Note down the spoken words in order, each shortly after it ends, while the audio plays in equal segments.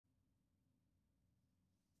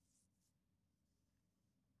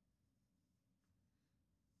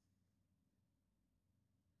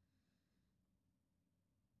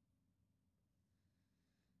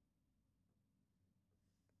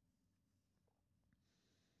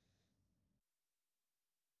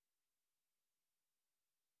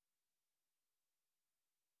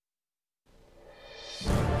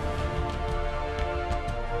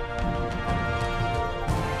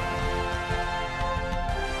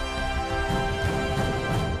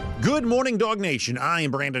Good morning, Dog Nation. I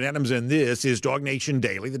am Brandon Adams, and this is DawgNation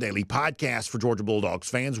Daily, the daily podcast for Georgia Bulldogs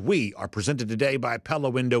fans. We are presented today by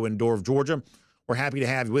Pella Window and Door of Georgia. We're happy to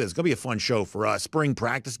have you with us. It's going to be a fun show for us. Spring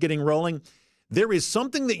practice getting rolling. There is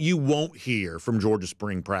something that you won't hear from Georgia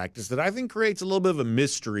spring practice that I think creates a little bit of a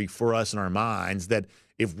mystery for us in our minds, that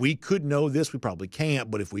if we could know this, we probably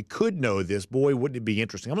can't, but if we could know this, boy, wouldn't it be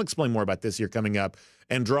interesting. I'm going to explain more about this here coming up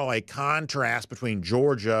and draw a contrast between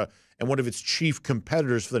Georgia and one of its chief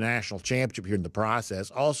competitors for the national championship here in the process.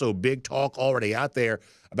 Also, big talk already out there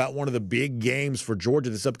about one of the big games for Georgia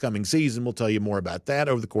this upcoming season. We'll tell you more about that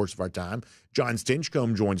over the course of our time. Jon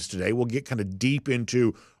Stinchcomb joins us today. We'll get kind of deep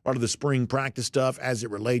into part of the spring practice stuff as it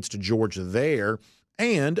relates to Georgia there,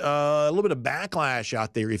 and a little bit of backlash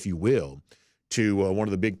out there, if you will, to one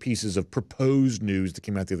of the big pieces of proposed news that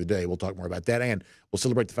came out the other day. We'll talk more about that, and we'll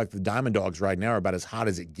celebrate the fact that the Diamond Dogs right now are about as hot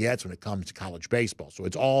as it gets when it comes to college baseball. So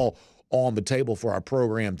it's all on the table for our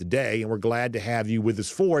program today, and we're glad to have you with us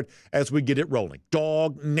for it as we get it rolling.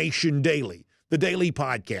 DawgNation Daily, the daily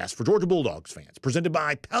podcast for Georgia Bulldogs fans, presented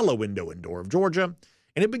by Pella Window and Door of Georgia,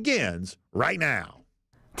 and it begins right now.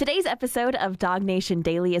 Today's episode of DawgNation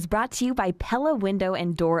Daily is brought to you by Pella Window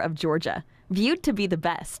and Door of Georgia, viewed to be the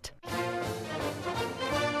best.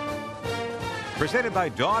 Presented by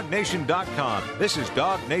DawgNation.com. This is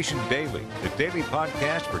DawgNation Daily, the daily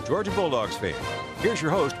podcast for Georgia Bulldogs fans. Here's your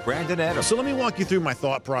host, Brandon Adams. So let me walk you through my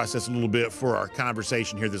thought process a little bit for our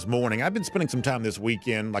conversation here this morning. I've been spending some time this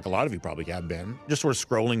weekend, like a lot of you probably have been, just sort of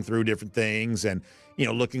scrolling through different things and,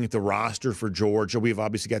 looking at the roster for Georgia. We've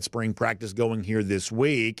obviously got spring practice going here this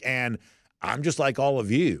week, and I'm just like all of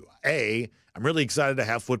you. A, I'm really excited to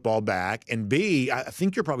have football back, and B, I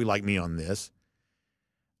think you're probably like me on this.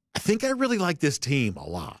 I think I really like this team a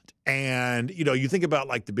lot. And, you think about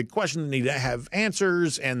like the big questions that need to have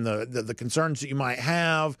answers and the concerns that you might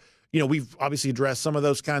have. We've obviously addressed some of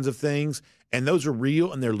those kinds of things, and those are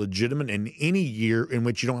real and they're legitimate in any year in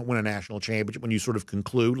which you don't win a national championship. When you sort of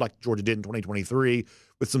conclude, like Georgia did in 2023,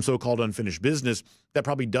 with some so-called unfinished business, that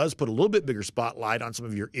probably does put a little bit bigger spotlight on some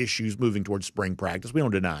of your issues moving towards spring practice. We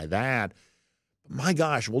don't deny that. But my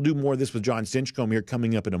gosh, we'll do more of this with Jon Stinchcomb here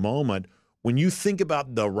coming up in a moment. When you think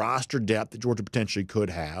about the roster depth that Georgia potentially could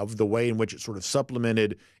have, the way in which it sort of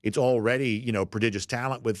supplemented its already, prodigious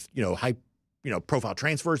talent with, high, profile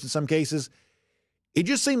transfers in some cases, it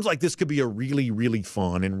just seems like this could be a really, really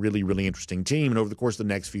fun and really, really interesting team. And over the course of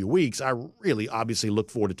the next few weeks, I really obviously look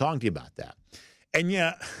forward to talking to you about that. And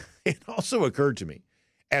yeah, it also occurred to me,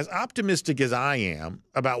 as optimistic as I am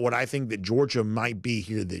about what I think that Georgia might be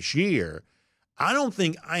here this year, I don't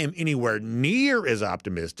think I am anywhere near as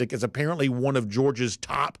optimistic as apparently one of Georgia's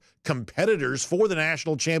top competitors for the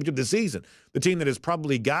national championship this season. The team that has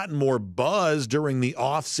probably gotten more buzz during the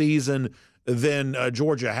offseason than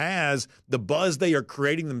Georgia has, the buzz they are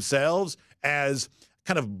creating themselves, as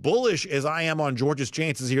kind of bullish as I am on Georgia's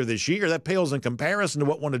chances here this year, that pales in comparison to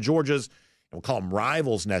what one of Georgia's, we'll call them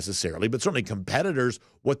rivals necessarily, but certainly competitors,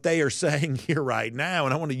 what they are saying here right now.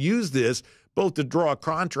 And I want to use this both to draw a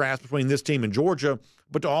contrast between this team and Georgia,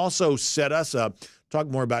 but to also set us up, talk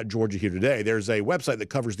more about Georgia here today. There's a website that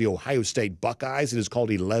covers the Ohio State Buckeyes. It is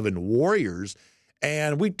called 11 Warriors.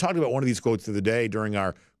 And we talked about one of these quotes the other day during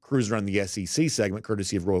our cruise around the SEC segment,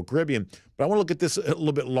 courtesy of Royal Caribbean. But I want to look at this a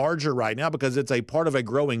little bit larger right now because it's a part of a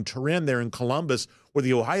growing trend there in Columbus where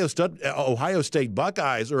the Ohio State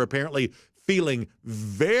Buckeyes are apparently feeling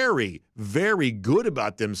very, very good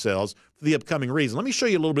about themselves for the upcoming season. Let me show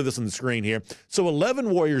you a little bit of this on the screen here. So 11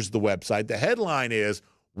 Warriors is the website. The headline is,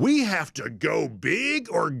 "We have to go big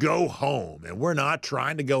or go home," and we're not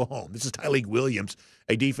trying to go home. This is Tyleik Williams,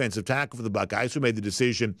 a defensive tackle for the Buckeyes, who made the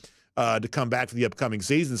decision to come back for the upcoming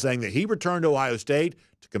season, saying that he returned to Ohio State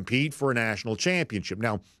to compete for a national championship.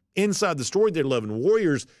 Now, inside the story, the 11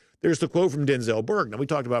 Warriors, there's the quote from Denzel Burke. Now, we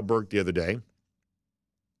talked about Burke the other day.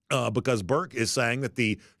 Because Burke is saying that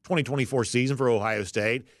the 2024 season for Ohio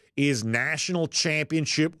State is national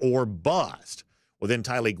championship or bust. Well, then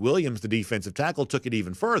Tyleik Williams, the defensive tackle, took it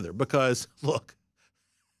even further because, look,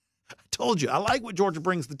 I told you, I like what Georgia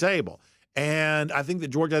brings to the table, and I think that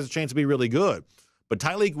Georgia has a chance to be really good. But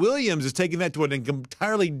Tyleik Williams is taking that to an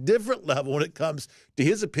entirely different level when it comes to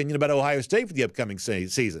his opinion about Ohio State for the upcoming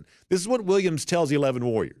season. This is what Williams tells the 11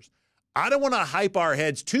 Warriors. "I don't want to hype our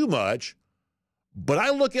heads too much, but I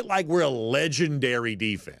look at like we're a legendary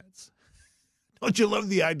defense." Don't you love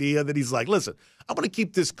the idea that he's like, listen, I'm going to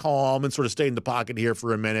keep this calm and sort of stay in the pocket here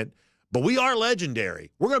for a minute, but we are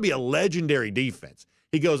legendary. We're going to be a legendary defense.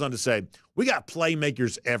 He goes on to say, we got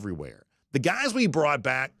playmakers everywhere. The guys we brought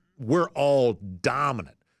back, we're all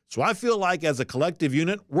dominant. So I feel like as a collective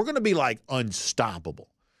unit, we're going to be like unstoppable.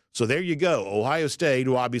 So there you go. Ohio State,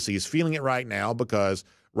 who obviously is feeling it right now because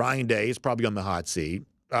Ryan Day is probably on the hot seat.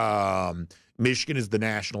 Michigan is the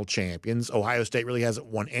national champions. Ohio State really hasn't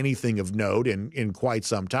won anything of note in quite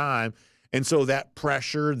some time. And so that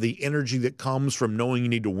pressure, the energy that comes from knowing you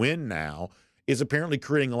need to win now is apparently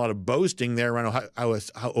creating a lot of boasting there around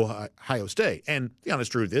Ohio State. And the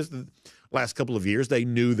honest truth is, the last couple of years, they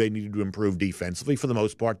knew they needed to improve defensively. For the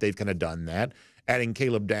most part, they've kind of done that. Adding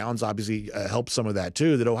Caleb Downs obviously helps some of that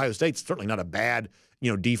too. That Ohio State's certainly not a bad,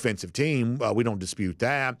 defensive team. We don't dispute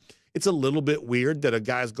that. It's a little bit weird that a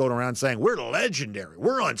guy's going around saying, we're legendary,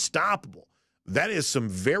 we're unstoppable. That is some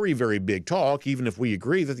very, very big talk, even if we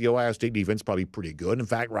agree that the Ohio State defense is probably pretty good. In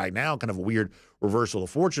fact, right now, kind of a weird reversal of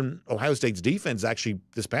fortune. Ohio State's defense actually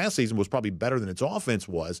this past season was probably better than its offense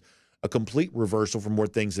was, a complete reversal from where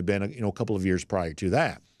things had been a couple of years prior to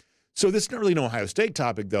that. So this is not really an Ohio State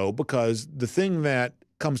topic, though, because the thing that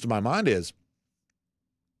comes to my mind is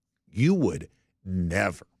you would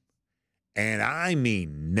never, and I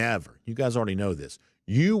mean never, you guys already know this,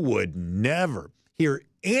 you would never hear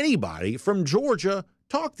anybody from Georgia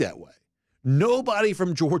talk that way. Nobody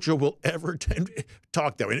from Georgia will ever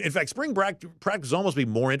talk that way. In fact, spring practice would almost be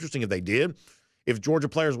more interesting if they did. If Georgia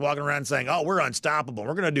players walking around saying, oh, we're unstoppable,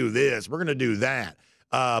 we're going to do this, we're going to do that.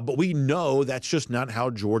 But we know that's just not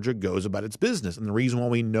how Georgia goes about its business. And the reason why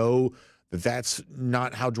we know that that's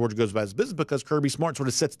not how Georgia goes about its business is because Kirby Smart sort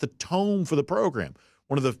of sets the tone for the program.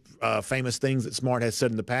 One of the famous things that Smart has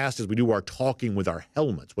said in the past is we do our talking with our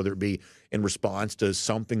helmets, whether it be in response to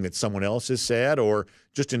something that someone else has said or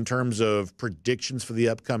just in terms of predictions for the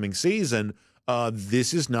upcoming season.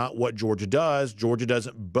 This is not what Georgia does. Georgia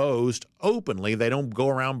doesn't boast openly. They don't go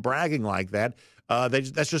around bragging like that.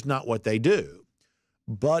 That's just not what they do.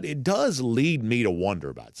 But it does lead me to wonder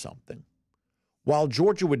about something. While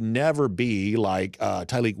Georgia would never be like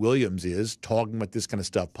Tyleik Williams is, talking about this kind of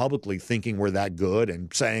stuff publicly, thinking we're that good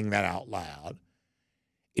and saying that out loud,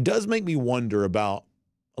 it does make me wonder about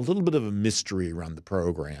a little bit of a mystery around the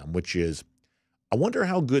program, which is I wonder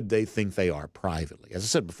how good they think they are privately. As I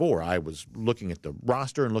said before, I was looking at the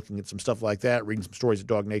roster and looking at some stuff like that, reading some stories at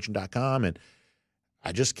DawgNation.com, and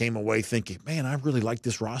I just came away thinking, man, I really like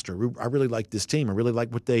this roster. I really like this team. I really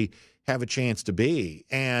like what they have a chance to be.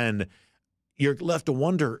 And you're left to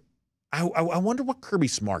wonder, I wonder what Kirby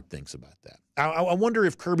Smart thinks about that. I wonder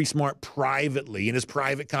if Kirby Smart privately, in his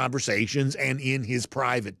private conversations and in his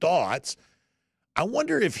private thoughts, I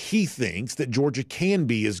wonder if he thinks that Georgia can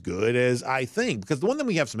be as good as I think. Because the one thing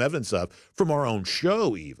we have some evidence of from our own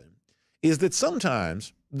show even is that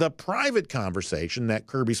sometimes the private conversation that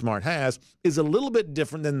Kirby Smart has is a little bit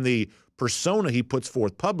different than the persona he puts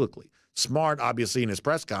forth publicly. Smart, obviously, in his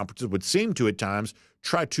press conferences would seem to at times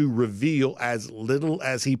try to reveal as little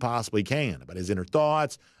as he possibly can about his inner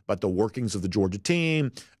thoughts, about the workings of the Georgia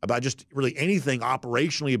team, about just really anything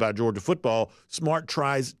operationally about Georgia football. Smart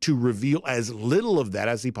tries to reveal as little of that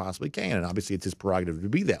as he possibly can, and obviously it's his prerogative to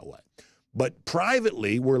be that way. But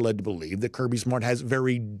privately, we're led to believe that Kirby Smart has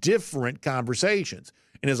very different conversations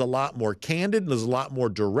and is a lot more candid and is a lot more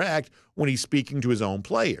direct when he's speaking to his own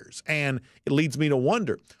players. And it leads me to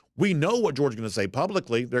wonder, we know what Georgia's going to say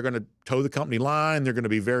publicly. They're going to toe the company line. They're going to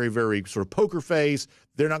be very, very sort of poker face.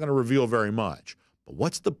 They're not going to reveal very much. But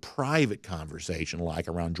what's the private conversation like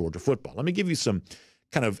around Georgia football? Let me give you some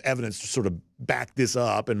kind of evidence to sort of back this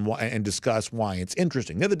up and discuss why it's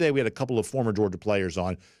interesting. The other day, we had a couple of former Georgia players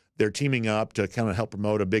on. They're teaming up to kind of help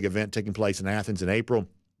promote a big event taking place in Athens in April.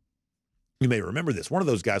 You may remember this. One of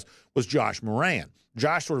those guys was Josh Moran.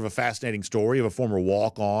 Josh, sort of a fascinating story of a former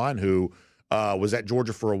walk-on who was at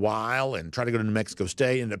Georgia for a while and tried to go to New Mexico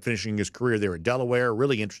State, ended up finishing his career there at Delaware.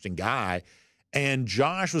 Really interesting guy. And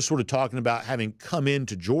Josh was sort of talking about having come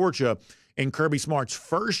into Georgia in Kirby Smart's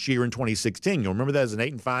first year in 2016. You'll remember that as an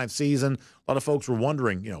 8-5 season. A lot of folks were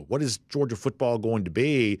wondering, what is Georgia football going to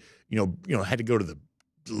be? Had to go to the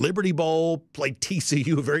Liberty Bowl, played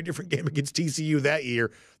TCU, a very different game against TCU that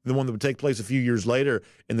year than the one that would take place a few years later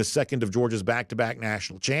in the second of Georgia's back-to-back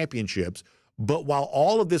national championships. But while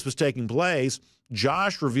all of this was taking place,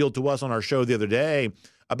 Josh revealed to us on our show the other day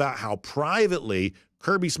about how privately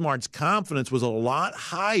Kirby Smart's confidence was a lot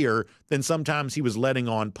higher than sometimes he was letting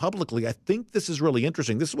on publicly. I think this is really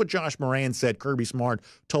interesting. This is what Josh Moran said Kirby Smart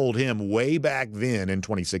told him way back then in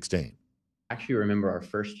 2016. Actually remember our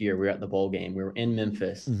first year, we were at the bowl game. We were in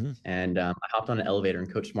Memphis, and I hopped on an elevator,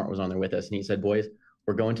 and Coach Smart was on there with us, and he said, boys,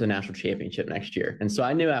 we're going to the national championship next year. And so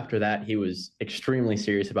I knew after that he was extremely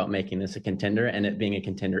serious about making this a contender and it being a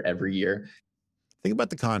contender every year. Think about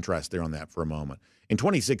the contrast there on that for a moment. In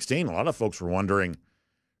 2016, a lot of folks were wondering,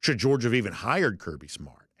 should Georgia have even hired Kirby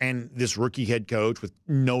Smart? And this rookie head coach with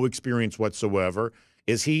no experience whatsoever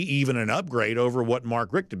Is he even an upgrade over what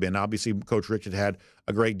Mark Richt had been? Obviously, Coach Richt had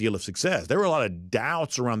a great deal of success. There were a lot of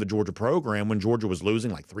doubts around the Georgia program when Georgia was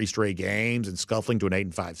losing like 3 straight games and scuffling to an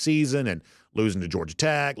 8-5 season and losing to Georgia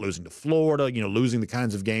Tech, losing to Florida, losing the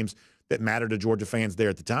kinds of games that mattered to Georgia fans there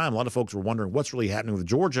at the time. A lot of folks were wondering what's really happening with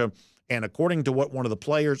Georgia. And according to what one of the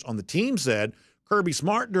players on the team said, Kirby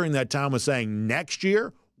Smart during that time was saying next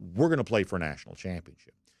year we're going to play for a national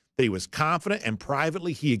championship. That he was confident, and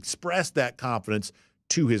privately he expressed that confidence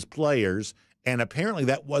to his players. And apparently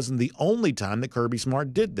that wasn't the only time that Kirby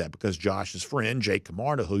Smart did that, because Josh's friend, Jake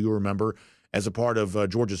Camarda, who you'll remember as a part of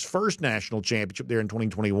Georgia's first national championship there in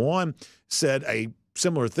 2021, said a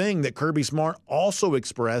similar thing, that Kirby Smart also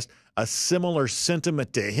expressed a similar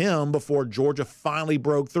sentiment to him before Georgia finally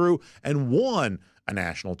broke through and won a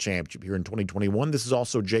national championship here in 2021. This is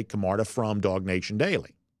also Jake Camarda from DawgNation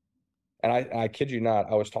Daily. And I kid you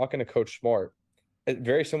not, I was talking to Coach Smart, a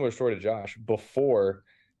very similar story to Josh, before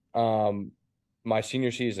my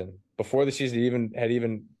senior season, before the season had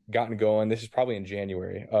even gotten going. This is probably in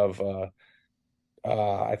January of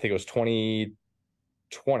I think it was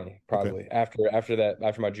 2020, probably. Okay.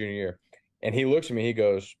 after my junior year. And he looks at me, he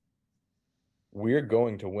goes, "We're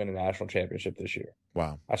going to win a national championship this year."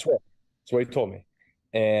 Wow. I swear. That's what he told me.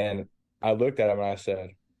 And I looked at him and I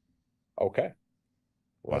said, "Okay,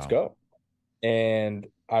 let's go." And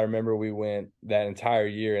I remember we went that entire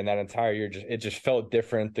year, and that entire year it just felt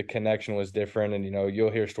different. The connection was different. And,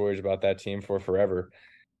 you'll hear stories about that team for forever.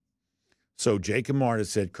 So Jake Camarda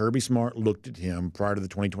said Kirby Smart looked at him prior to the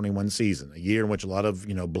 2021 season, a year in which a lot of,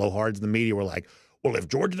 blowhards in the media were like, well, if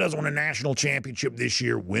Georgia doesn't win a national championship this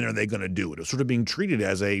year, when are they going to do it? It was sort of being treated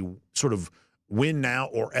as a sort of win now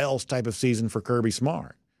or else type of season for Kirby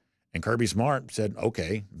Smart. And Kirby Smart said,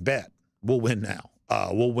 okay, bet, we'll win now.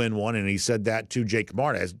 We'll win one. And he said that to Jake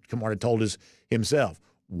Camarda, as Camarda told us himself,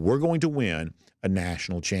 we're going to win a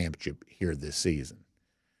national championship here this season.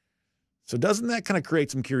 So doesn't that kind of create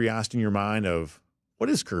some curiosity in your mind of what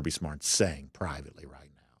is Kirby Smart saying privately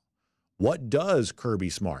right now? What does Kirby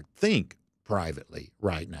Smart think privately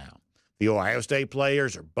right now? The Ohio State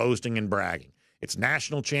players are boasting and bragging. It's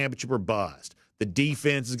national championship or bust. The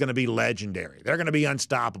defense is going to be legendary. They're going to be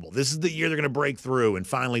unstoppable. This is the year they're going to break through and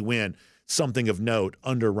finally win something of note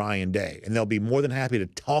under Ryan Day. And they'll be more than happy to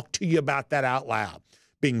talk to you about that out loud,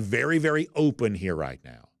 being very, very open here right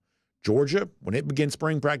now. Georgia, when it begins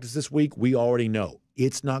spring practice this week, we already know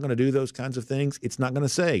it's not going to do those kinds of things. It's not going to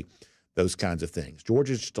say those kinds of things.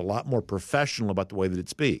 Georgia's just a lot more professional about the way that it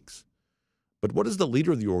speaks. But what does the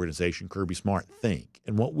leader of the organization, Kirby Smart, think?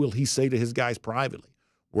 And what will he say to his guys privately?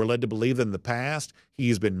 We're led to believe that in the past, he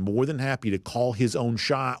has been more than happy to call his own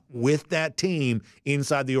shot with that team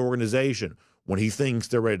inside the organization when he thinks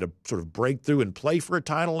they're ready to sort of break through and play for a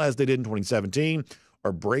title as they did in 2017,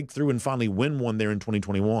 or break through and finally win one there in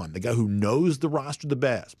 2021. The guy who knows the roster the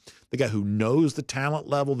best, the guy who knows the talent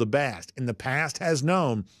level the best, in the past has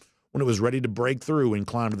known when it was ready to break through and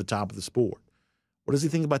climb to the top of the sport. What does he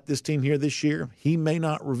think about this team here this year? He may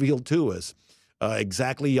not reveal to us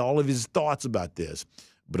exactly all of his thoughts about this,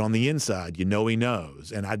 but on the inside, he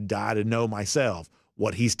knows, and I'd die to know myself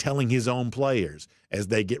what he's telling his own players as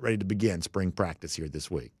they get ready to begin spring practice here this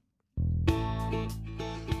week.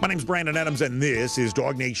 My name's Brandon Adams, and this is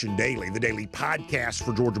DawgNation Daily, the daily podcast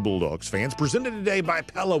for Georgia Bulldogs fans, presented today by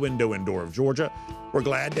Pella Window and Door of Georgia. We're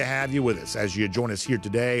glad to have you with us as you join us here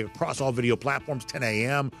today across all video platforms, 10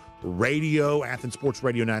 a.m., radio, Athens Sports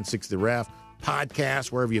Radio 960 The Ref,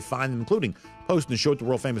 podcasts, wherever you find them, including posting the show at the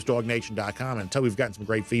world-famous DawgNation.com. And until we've gotten some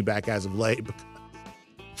great feedback as of late,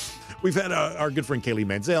 we've had our good friend Kaylee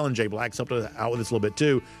Manziel and Jay Black's helped us out with us a little bit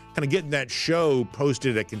too, kind of getting that show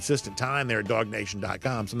posted at a consistent time there at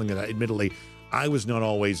DawgNation.com, something that admittedly I was not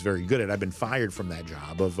always very good at. I've been fired from that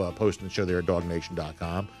job of posting the show there at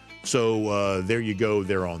DawgNation.com. So there you go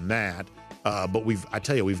there on that. But I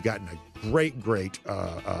tell you, we've gotten a great,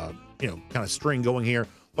 kind of string going here.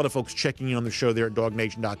 A lot of folks checking in on the show there at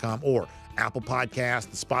DawgNation.com or Apple Podcasts,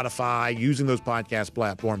 the Spotify, using those podcast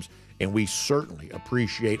platforms. And we certainly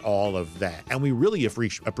appreciate all of that. And we really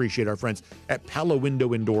appreciate our friends at Pella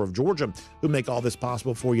Window and Door of Georgia, who make all this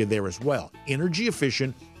possible for you there as well. Energy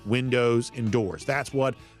efficient windows and doors. That's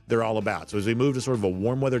what they're all about. So as we move to sort of a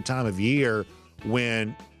warm weather time of year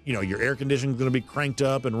when, your air conditioning is going to be cranked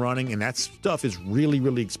up and running, and that stuff is really,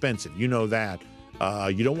 really expensive. You know that.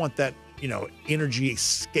 You don't want that, energy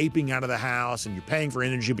escaping out of the house, and you're paying for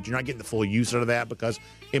energy, but you're not getting the full use out of that because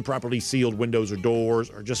improperly sealed windows or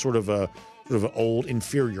doors are just sort of sort of an old,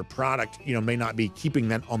 inferior product, may not be keeping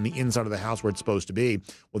that on the inside of the house where it's supposed to be.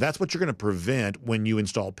 Well, that's what you're going to prevent when you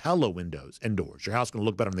install Pella windows and doors. Your house is going to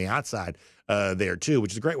look better on the outside there too,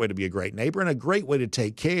 which is a great way to be a great neighbor and a great way to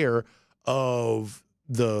take care of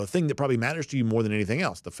the thing that probably matters to you more than anything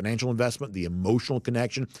else, the financial investment, the emotional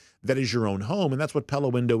connection that is your own home. And that's what Pella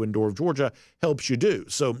Window and Door of Georgia helps you do.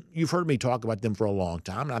 So you've heard me talk about them for a long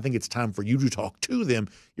time, and I think it's time for you to talk to them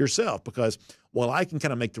yourself, because while I can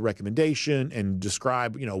kind of make the recommendation and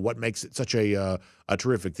describe, what makes it such a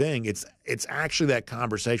terrific thing, it's actually that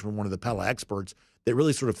conversation with one of the Pella experts that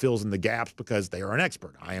really sort of fills in the gaps, because they are an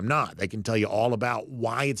expert. I am not. They can tell you all about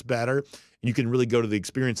why it's better. You can really go to the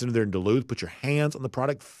Experience Center there in Duluth, put your hands on the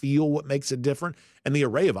product, feel what makes it different, and the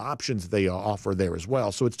array of options they offer there as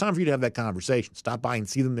well. So it's time for you to have that conversation. Stop by and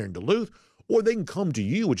see them there in Duluth, or they can come to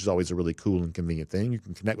you, which is always a really cool and convenient thing. You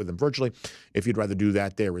can connect with them virtually if you'd rather do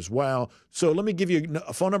that there as well. So let me give you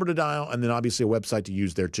a phone number to dial, and then obviously a website to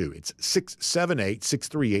use there too. It's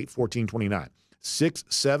 678-638-1429.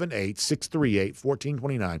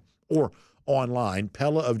 678-638-1429, or online,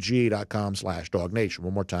 pellaofga.com/DawgNation.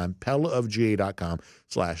 One more time,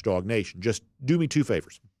 pellaofga.com/DawgNation. Just do me two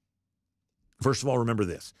favors. First of all, remember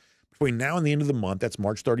this. Between now and the end of the month, that's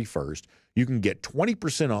March 31st, you can get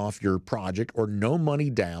 20% off your project or no money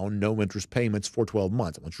down, no interest payments for 12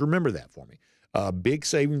 months. I want you to remember that for me. Big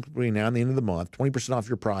savings between now and the end of the month, 20% off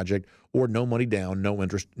your project or no money down, no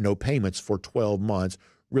interest, no payments for 12 months.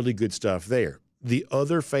 Really good stuff there. The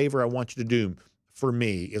other favor I want you to do for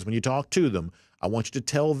me is when you talk to them, I want you to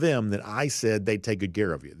tell them that I said they'd take good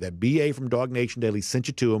care of you, that BA from DawgNation Daily sent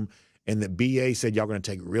you to them, and that BA said y'all going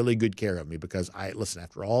to take really good care of me, because listen,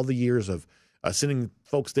 after all the years of sending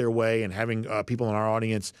folks their way and having people in our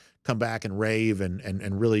audience come back and rave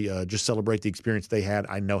and really just celebrate the experience they had,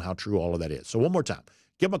 I know how true all of that is. So one more time,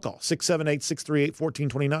 give them a call,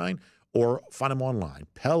 678-638-1429, or find them online,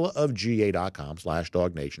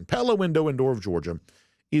 pellaofga.com/DawgNation. Pella Window and Door of Georgia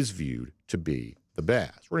is viewed to be the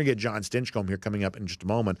best. We're going to get Jon Stinchcomb here coming up in just a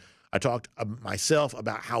moment. I talked myself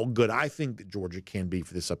about how good I think that Georgia can be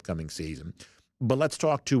for this upcoming season. But let's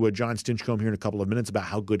talk to Jon Stinchcomb here in a couple of minutes about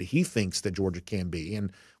how good he thinks that Georgia can be.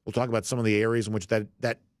 And we'll talk about some of the areas in which that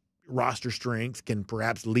roster strength can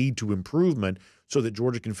perhaps lead to improvement so that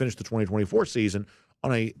Georgia can finish the 2024 season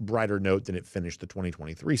on a brighter note than it finished the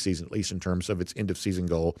 2023 season, at least in terms of its end-of-season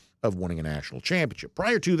goal of winning a national championship.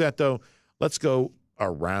 Prior to that, though, let's go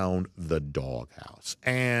around the doghouse.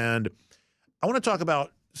 And I want to talk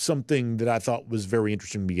about something that I thought was very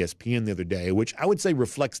interesting to ESPN the other day, which I would say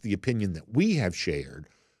reflects the opinion that we have shared,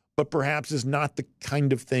 but perhaps is not the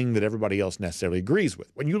kind of thing that everybody else necessarily agrees with.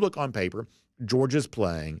 When you look on paper, Georgia's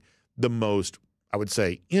playing the most, I would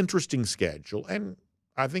say, interesting schedule, and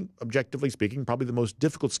I think, objectively speaking, probably the most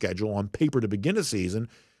difficult schedule on paper to begin a season.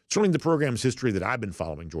 Certainly in the program's history that I've been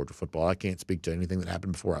following Georgia football. I can't speak to anything that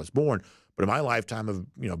happened before I was born, but in my lifetime of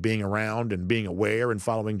being around and being aware and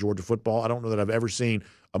following Georgia football, I don't know that I've ever seen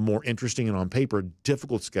a more interesting and on paper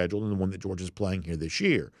difficult schedule than the one that Georgia's playing here this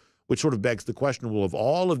year, which sort of begs the question, well, of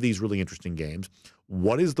all of these really interesting games,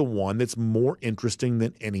 what is the one that's more interesting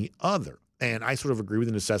than any other? And I sort of agree with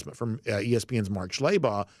an assessment from ESPN's Mark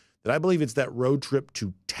Schlabach that I believe it's that road trip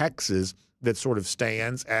to Texas that sort of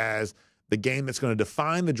stands as the game that's going to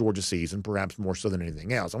define the Georgia season, perhaps more so than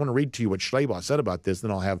anything else. I want to read to you what Schlabach said about this,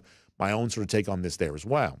 then I'll have my own sort of take on this there as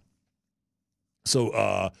well. So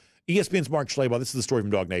ESPN's Mark Schlabach, this is the story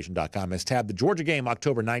from DawgNation.com, has tabbed the Georgia game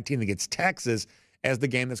October 19th against Texas as the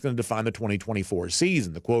game that's going to define the 2024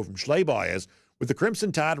 season. The quote from Schlabach is, with the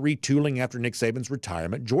Crimson Tide retooling after Nick Saban's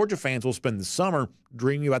retirement, Georgia fans will spend the summer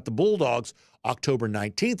dreaming about the Bulldogs' October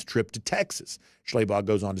 19th trip to Texas. Schlabach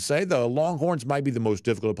goes on to say the Longhorns might be the most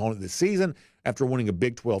difficult opponent this season after winning a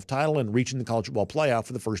Big 12 title and reaching the college football playoff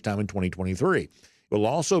for the first time in 2023. It will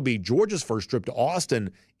also be Georgia's first trip to Austin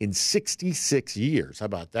in 66 years. How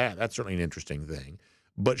about that? That's certainly an interesting thing.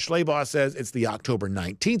 But Schlabach says it's the October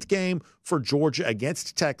 19th game for Georgia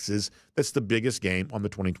against Texas that's the biggest game on the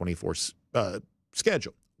 2024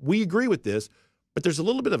 schedule. We agree with this, but there's a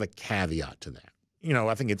little bit of a caveat to that.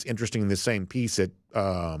 I think it's interesting in this same piece at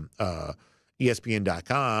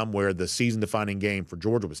ESPN.com where the season-defining game for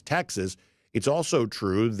Georgia was Texas. It's also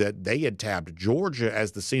true that they had tabbed Georgia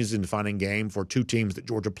as the season-defining game for two teams that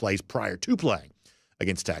Georgia plays prior to playing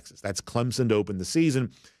against Texas. That's Clemson to open the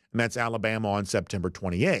season, and that's Alabama on September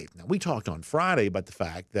 28th. Now, we talked on Friday about the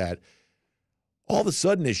fact that all of a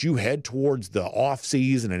sudden, as you head towards the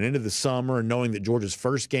offseason and into the summer and knowing that Georgia's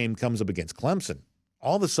first game comes up against Clemson,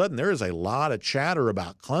 all of a sudden there is a lot of chatter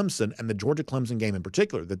about Clemson and the Georgia-Clemson game in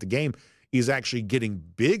particular, that the game is actually getting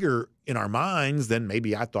bigger in our minds than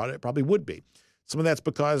maybe I thought it probably would be. Some of that's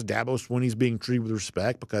because Dabo Swinney's being treated with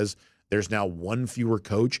respect because there's now one fewer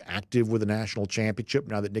coach active with a national championship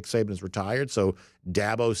now that Nick Saban is retired. So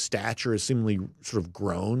Dabo's stature has seemingly sort of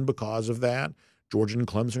grown because of that. Georgia and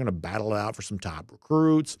Clemson are going to battle it out for some top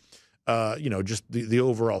recruits. Just the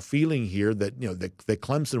overall feeling here that, that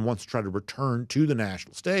Clemson wants to try to return to the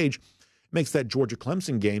national stage makes that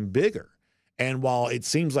Georgia-Clemson game bigger. And while it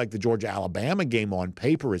seems like the Georgia-Alabama game on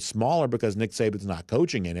paper is smaller because Nick Saban's not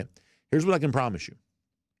coaching in it, here's what I can promise you.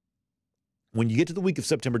 When you get to the week of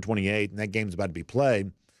September 28th and that game's about to be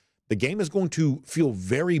played, the game is going to feel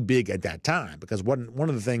very big at that time because one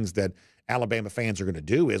of the things that Alabama fans are going to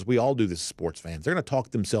do is, we all do this as sports fans, they're going to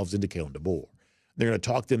talk themselves into Kalen DeBoer. They're going to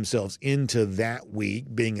talk themselves into that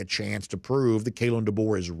week being a chance to prove that Kalen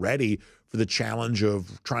DeBoer is ready for the challenge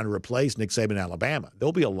of trying to replace Nick Saban in Alabama.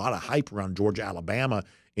 There'll be a lot of hype around Georgia-Alabama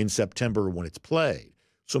in September when it's played.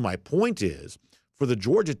 So my point is, for the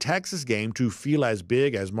Georgia-Texas game to feel as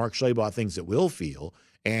big as Mark Schlabach thinks it will feel,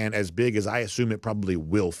 and as big as I assume it probably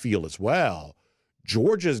will feel as well,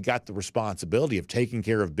 Georgia's got the responsibility of taking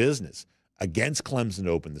care of business against Clemson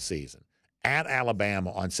to open the season, at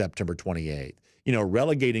Alabama on September 28th,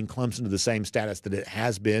 relegating Clemson to the same status that it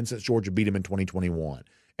has been since Georgia beat them in 2021,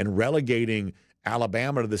 and relegating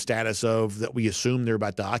Alabama to the status of that we assume they're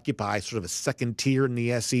about to occupy, sort of a second tier in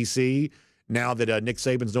the SEC now that Nick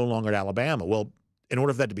Saban's no longer at Alabama. Well, in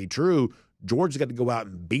order for that to be true, Georgia's got to go out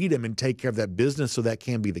and beat him and take care of that business so that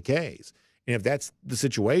can be the case. And if that's the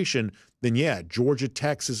situation, then yeah,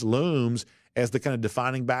 Georgia-Texas looms as the kind of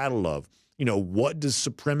defining battle of, what does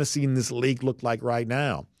supremacy in this league look like right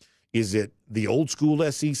now? Is it the old school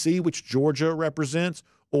SEC, which Georgia represents,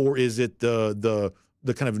 or is it the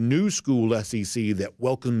kind of new school SEC that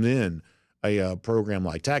welcomed in a program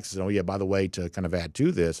like Texas? Oh yeah, by the way, to kind of add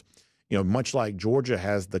to this, much like Georgia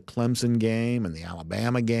has the Clemson game and the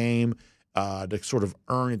Alabama game to sort of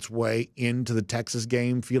earn its way into the Texas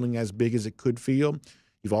game feeling as big as it could feel,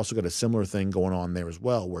 you've also got a similar thing going on there as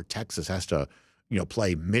well, where Texas has to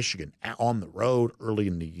play Michigan on the road early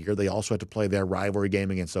in the year. They also have to play their rivalry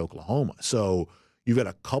game against Oklahoma. So you've got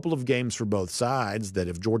a couple of games for both sides that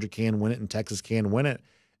if Georgia can win it and Texas can win it,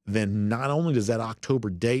 then not only does that October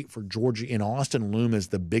date for Georgia in Austin loom as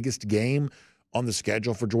the biggest game on the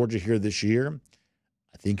schedule for Georgia here this year,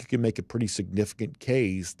 I think you can make a pretty significant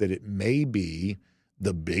case that it may be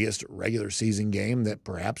the biggest regular season game that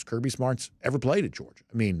perhaps Kirby Smart's ever played at Georgia.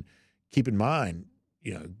 I mean, keep in mind,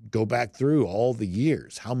 go back through all the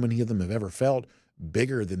years. How many of them have ever felt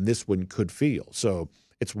bigger than this one could feel? So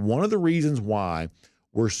it's one of the reasons why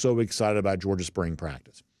we're so excited about Georgia spring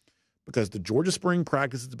practice, because the Georgia spring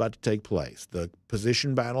practice is about to take place, the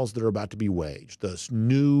position battles that are about to be waged, the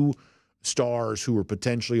new stars who are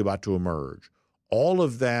potentially about to emerge. All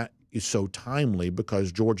of that is so timely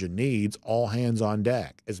because Georgia needs all hands on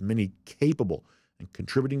deck, as many capable and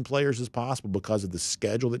contributing players as possible because of the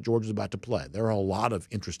schedule that Georgia's about to play. There are a lot of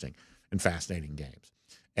interesting and fascinating games,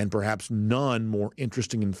 and perhaps none more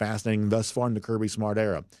interesting and fascinating thus far in the Kirby Smart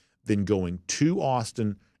era than going to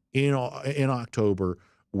Austin in October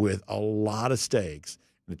with a lot of stakes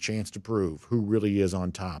and a chance to prove who really is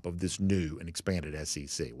on top of this new and expanded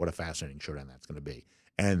SEC. What a fascinating showdown that's going to be.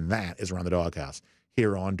 And that is Around the Doghouse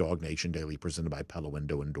here on DawgNation Daily, presented by Pella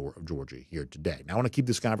Window and Door of Georgia here today. Now, I want to keep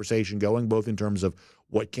this conversation going, both in terms of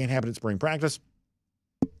what can happen at spring practice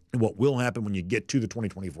and what will happen when you get to the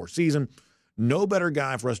 2024 season. No better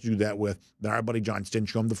guy for us to do that with than our buddy Jon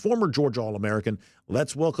Stinchcomb, the former Georgia All-American.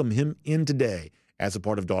 Let's welcome him in today as a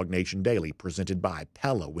part of DawgNation Daily, presented by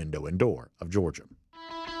Pella Window and Door of Georgia.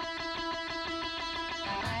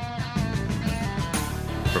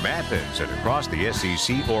 From Athens and across the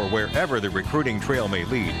SEC or wherever the recruiting trail may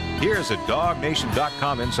lead, here's a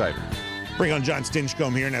DawgNation.com insider. Bring on Jon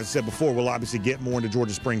Stinchcomb here, and as I said before, we'll obviously get more into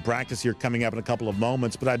Georgia spring practice here coming up in a couple of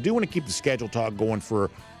moments, but I do want to keep the schedule talk going for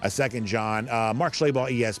a second, John. Mark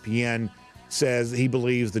Schlabach, ESPN, says he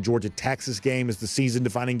believes the Georgia-Texas game is the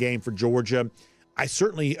season-defining game for Georgia. I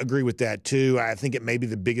certainly agree with that, too. I think it may be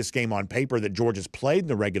the biggest game on paper that Georgia's played in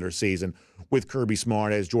the regular season with Kirby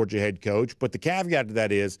Smart as Georgia head coach. But the caveat to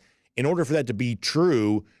that is, in order for that to be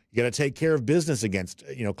true, you got to take care of business against,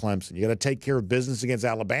 Clemson. You got to take care of business against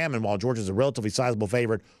Alabama. And while Georgia's a relatively sizable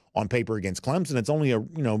favorite on paper against Clemson, it's only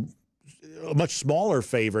a much smaller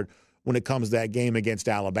favorite when it comes to that game against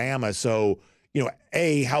Alabama. So,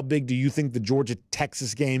 how big do you think the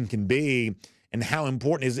Georgia-Texas game can be? And how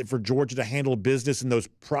important is it for Georgia to handle business in those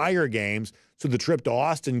prior games so the trip to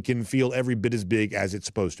Austin can feel every bit as big as it's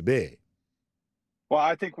supposed to be? Well,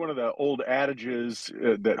 I think one of the old adages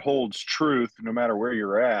that holds truth no matter where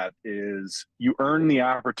you're at is you earn the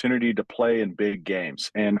opportunity to play in big games.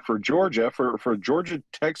 And for Georgia, for Georgia,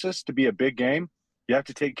 Texas to be a big game, you have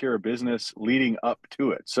to take care of business leading up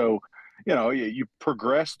to it. So, you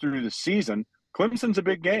progress through the season. Clemson's a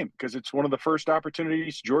big game because it's one of the first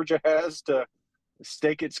opportunities Georgia has to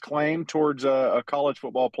stake its claim towards a college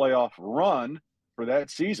football playoff run for that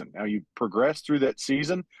season. Now you progress through that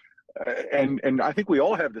season. And I think we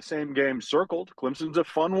all have the same game circled. Clemson's a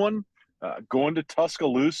fun one. Going to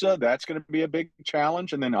Tuscaloosa, that's going to be a big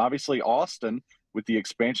challenge. And then obviously Austin with the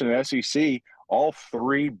expansion of SEC, all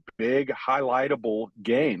three big highlightable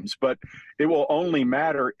games. But it will only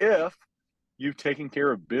matter if you've taken care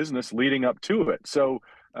of business leading up to it. So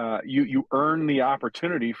you earn the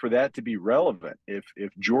opportunity for that to be relevant. If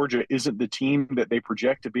Georgia isn't the team that they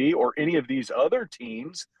project to be, or any of these other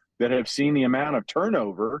teams that have seen the amount of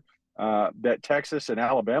turnover that Texas and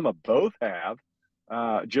Alabama both have,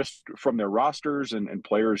 just from their rosters and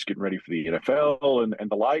players getting ready for the NFL and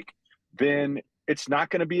the like, then it's not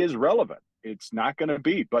going to be as relevant. It's not going to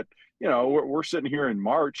be. But, we're sitting here in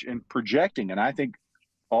March and projecting, and I think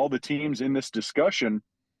all the teams in this discussion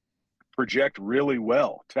project really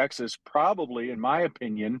well. Texas probably, in my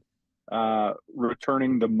opinion,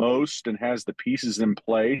 returning the most and has the pieces in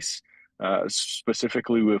place,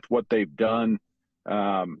 specifically with what they've done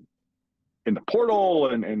in the portal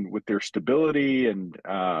and with their stability and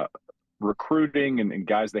recruiting and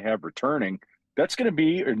guys they have returning. That's going to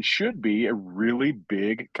be and should be a really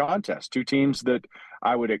big contest. Two teams that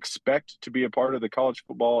I would expect to be a part of the college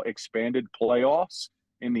football expanded playoffs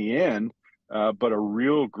in the end, but a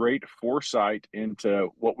real great foresight into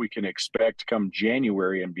what we can expect come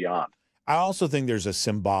January and beyond. I also think there's a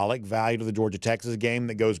symbolic value to the Georgia-Texas game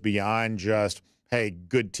that goes beyond just, hey,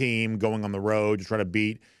 good team going on the road to try to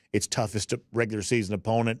beat its toughest regular season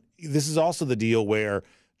opponent. This is also the deal where,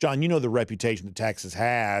 John, the reputation that Texas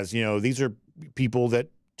has. These are people that,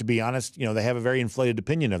 to be honest, they have a very inflated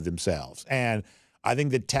opinion of themselves. And I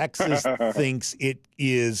think that Texas thinks it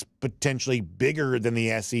is potentially bigger than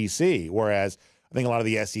the SEC, whereas I think a lot of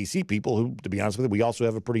the SEC people who, to be honest with you, we also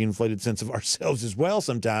have a pretty inflated sense of ourselves as well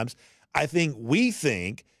sometimes. I think we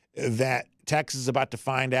think that Texas is about to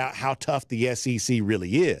find out how tough the SEC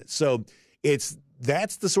really is. So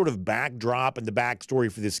that's the sort of backdrop and the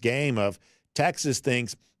backstory for this game of Texas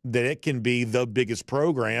thinks that it can be the biggest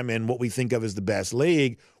program in what we think of as the best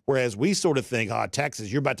league, whereas we sort of think,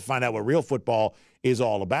 Texas, you're about to find out what real football is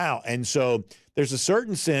all about. And so there's a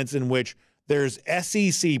certain sense in which there's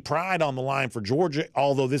SEC pride on the line for Georgia,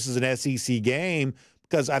 although this is an SEC game,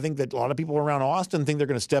 because I think that a lot of people around Austin think they're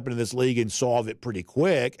going to step into this league and solve it pretty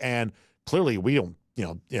quick. And clearly we don't,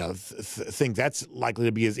 think that's likely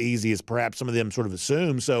to be as easy as perhaps some of them sort of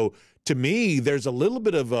assume. So to me, there's a little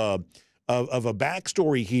bit of a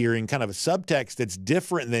backstory here and kind of a subtext that's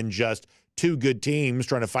different than just two good teams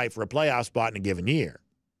trying to fight for a playoff spot in a given year.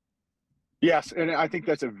 Yes, and I think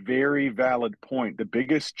that's a very valid point. The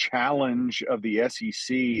biggest challenge of the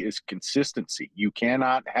SEC is consistency. You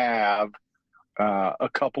cannot have a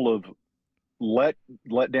couple of let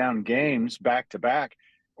down games back to back,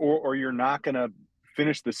 or you're not going to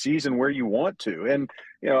finish the season where you want to. And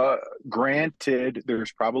granted,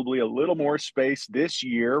 there's probably a little more space this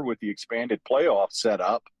year with the expanded playoff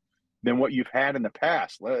setup than what you've had in the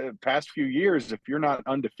past few years. If you're not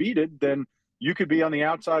undefeated, then you could be on the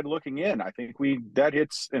outside looking in. I think that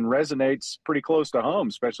hits and resonates pretty close to home,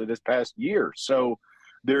 especially this past year. So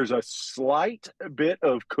there's a slight bit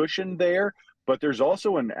of cushion there, but there's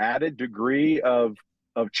also an added degree of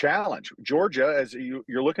challenge. Georgia, as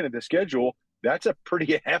you're looking at the schedule, that's a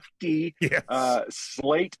pretty hefty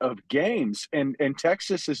slate of games, and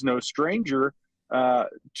Texas is no stranger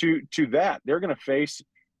to that. They're going to face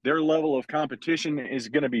their level of competition is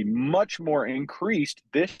going to be much more increased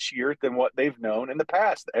this year than what they've known in the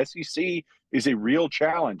past. The SEC is a real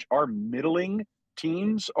challenge. Our middling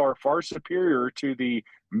teams are far superior to the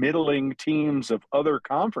middling teams of other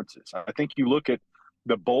conferences. I think you look at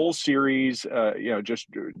the bowl series, just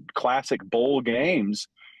classic bowl games,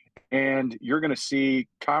 and you're going to see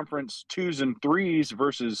conference 2s and 3s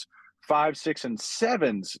versus 5, 6, and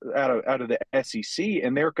 7s out of the SEC,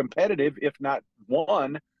 and they're competitive, if not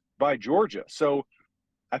won, by Georgia. So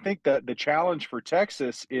I think that the challenge for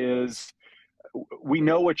Texas is we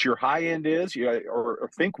know what your high end is, or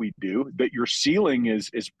think we do, that your ceiling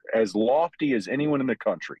is as lofty as anyone in the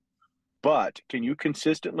country. But can you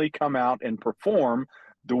consistently come out and perform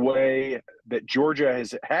the way that Georgia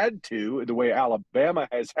has had to, the way Alabama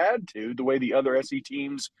has had to, the way the other SEC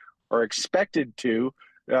teams are expected to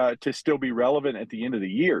still be relevant at the end of the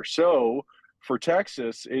year? So for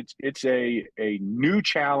Texas, it's a new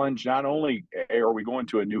challenge. Not only are we going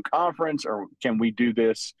to a new conference, or can we do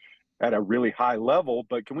this at a really high level,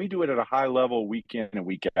 but can we do it at a high level week in and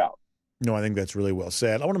week out? No, I think that's really well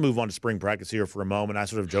said. I want to move on to spring practice here for a moment. I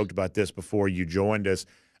sort of joked about this before you joined us.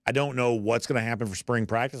 I don't know what's going to happen for spring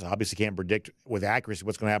practice. I obviously can't predict with accuracy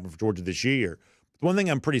what's going to happen for Georgia this year. But one thing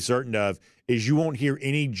I'm pretty certain of is you won't hear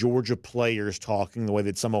any Georgia players talking the way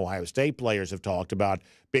that some Ohio State players have talked about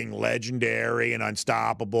being legendary and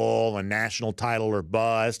unstoppable and national title or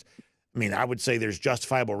bust. I mean, I would say there's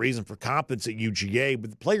justifiable reason for confidence at UGA, but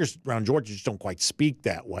the players around Georgia just don't quite speak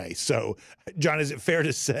that way. So, John, is it fair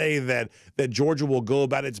to say that Georgia will go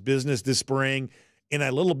about its business this spring in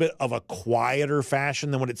a little bit of a quieter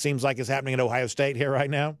fashion than what it seems like is happening at Ohio State here right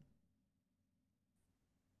now?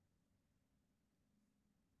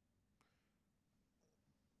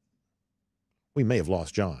 We may have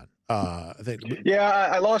lost John.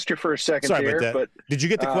 I lost you for a second. Sorry there, about that. But did you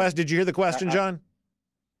get the question? Did you hear the question, John?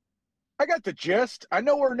 I got the gist. I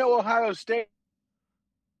know we're no Ohio State.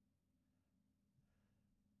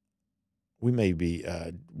 We may be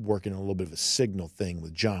working on a little bit of a signal thing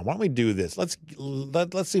with John. Why don't we do this? Let's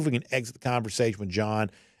see if we can exit the conversation with John,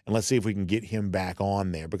 and let's see if we can get him back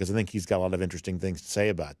on there, because I think he's got a lot of interesting things to say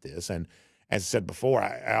about this. And as I said before,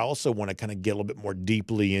 I also want to kind of get a little bit more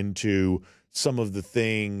deeply into some of the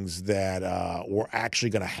things that were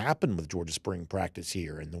actually going to happen with Georgia spring practice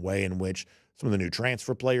here, and the way in which some of the new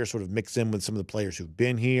transfer players sort of mix in with some of the players who've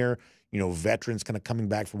been here. You know, veterans kind of coming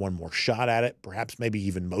back for one more shot at it. Perhaps maybe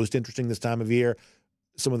even most interesting this time of year,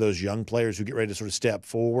 some of those young players who get ready to sort of step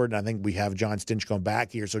forward. And I think we have Jon Stinchcomb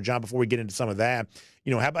back here. So, John, before we get into some of that,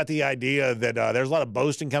 you know, how about the idea that there's a lot of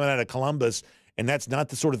boasting coming out of Columbus, and that's not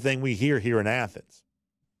the sort of thing we hear here in Athens?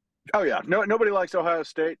 Oh yeah, nobody likes Ohio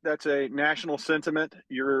State. That's a national sentiment.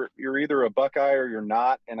 You're either a Buckeye or you're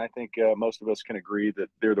not, and I think most of us can agree that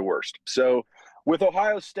they're the worst. So with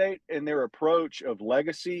Ohio State and their approach of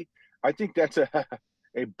legacy, I think that's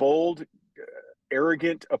a bold,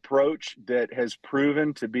 arrogant approach that has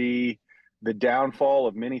proven to be the downfall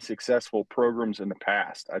of many successful programs in the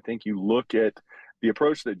past. I think you look at the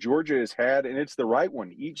approach that Georgia has had, and it's the right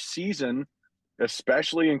one. Each season,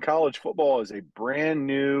 especially in college football, is a brand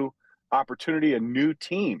new opportunity, a new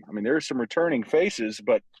team. I mean, there are some returning faces,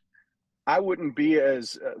 but I wouldn't be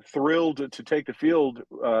as thrilled to take the field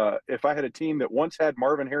if I had a team that once had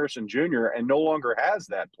Marvin Harrison Jr. and no longer has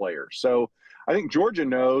that player. So I think Georgia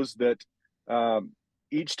knows that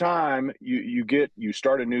each time you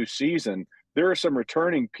start a new season, there are some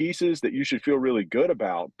returning pieces that you should feel really good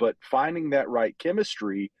about, but finding that right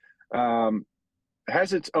chemistry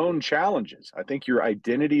has its own challenges. I think your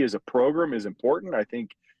identity as a program is important. I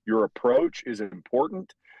think your approach is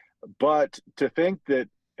important, but to think that,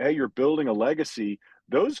 hey, you're building a legacy,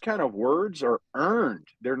 those kind of words are earned.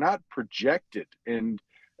 They're not projected, and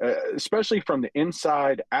especially from the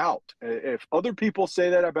inside out. If other people say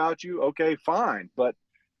that about you, okay, fine. But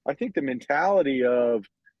I think the mentality of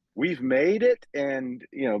we've made it and,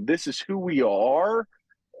 you know, this is who we are,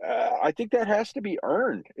 I think that has to be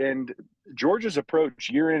earned. And Georgia's approach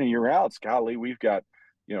year in and year out, golly, we've got,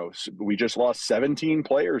 you know, we just lost 17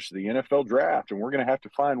 players to the NFL draft, and we're going to have to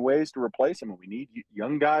find ways to replace them. And we need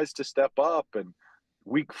young guys to step up. And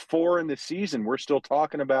week 4 in the season, we're still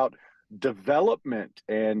talking about development,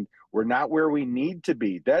 and we're not where we need to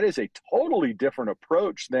be. That is a totally different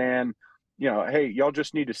approach than, you know, hey, y'all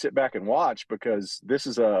just need to sit back and watch because this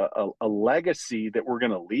is a legacy that we're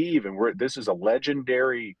going to leave, and this is a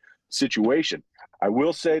legendary situation. I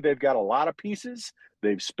will say they've got a lot of pieces.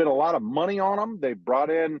 They've spent a lot of money on them. They've brought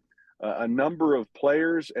in a number of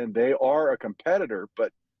players, and they are a competitor.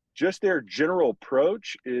 But just their general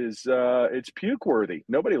approach is it's puke-worthy.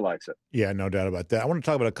 Nobody likes it. Yeah, no doubt about that. I want to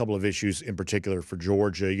talk about a couple of issues in particular for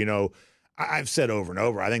Georgia. You know, I've said over and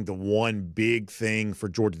over, I think the one big thing for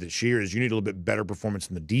Georgia this year is you need a little bit better performance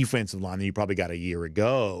in the defensive line than you probably got a year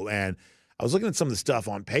ago. And I was looking at some of the stuff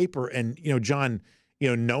on paper, and, you know, John, you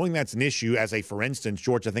know, knowing that's an issue as a, for instance,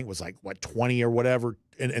 Georgia, I think was like, 20 or whatever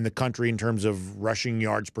in the country in terms of rushing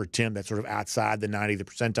yards per attempt. That's sort of outside the 90th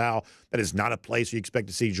percentile. That is not a place you expect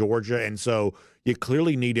to see Georgia. And so you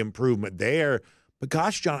clearly need improvement there. But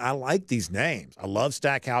gosh, John, I like these names. I love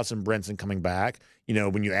Stackhouse and Brinson coming back. You know,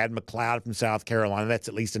 when you add McLeod from South Carolina, that's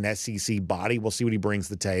at least an SEC body. We'll see what he brings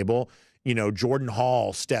to the table. You know, Jordan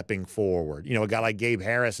Hall stepping forward. You know, a guy like Gabe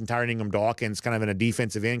Harris and Tyron Ingram-Dawkins kind of in a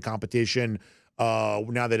defensive end competition.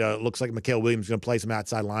 Now that it looks like Mikael Williams is going to play some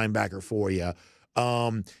outside linebacker for you.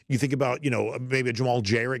 You think about, you know, maybe Jamal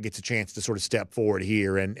Jarrett gets a chance to sort of step forward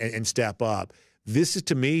here and step up. This is,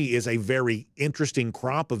 to me, is a very interesting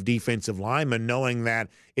crop of defensive linemen, knowing that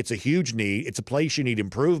it's a huge need. It's a place you need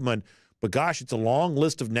improvement. But gosh, it's a long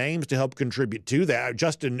list of names to help contribute to that.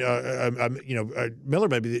 Justin, Miller,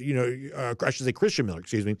 maybe, I should say Christian Miller,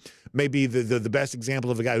 excuse me, may be the best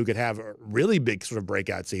example of a guy who could have a really big sort of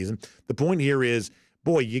breakout season. The point here is,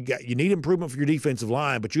 boy, you need improvement for your defensive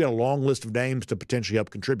line, but you got a long list of names to potentially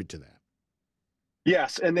help contribute to that.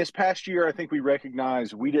 Yes, and this past year, I think we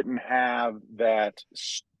recognized we didn't have that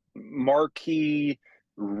marquee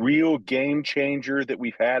real game changer that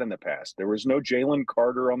we've had in the past. There was no Jalen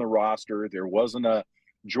Carter on the roster. There wasn't a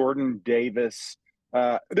Jordan Davis.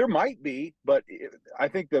 There might be, but I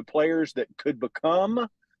think the players that could become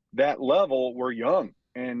that level were young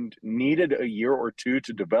and needed a year or two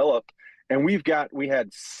to develop. And we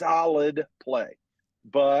had solid play,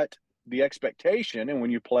 but the expectation, and when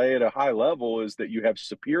you play at a high level, is that you have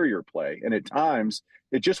superior play. And at times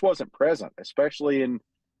it just wasn't present, especially in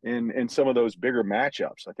some of those bigger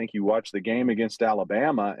matchups. I think you watch the game against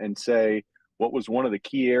Alabama and say, what was one of the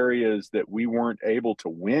key areas that we weren't able to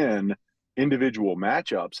win individual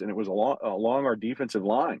matchups? And it was along our defensive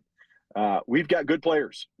line. We've got good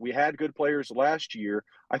players. We had good players last year.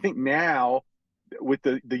 I think now with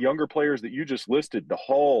the younger players that you just listed, the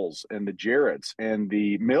Halls and the Jarretts and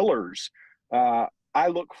the Millers, I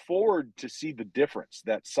look forward to see the difference,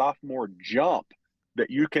 that sophomore jump that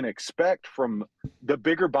you can expect from the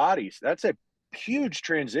bigger bodies. That's a huge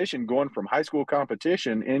transition going from high school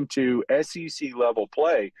competition into SEC level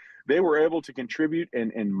play. They were able to contribute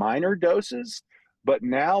in minor doses, but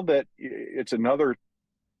now that it's another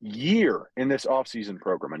year in this offseason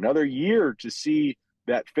program, another year to see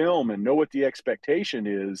that film and know what the expectation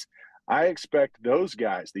is, I expect those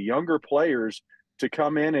guys, the younger players, to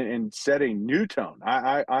come in and set a new tone.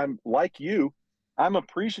 I'm like you. I'm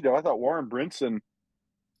appreciative. I thought Warren Brinson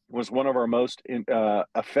was one of our most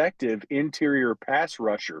effective interior pass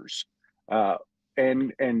rushers.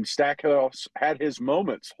 And Stackhouse had his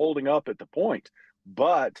moments holding up at the point.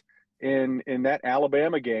 But in that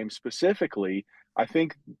Alabama game specifically, I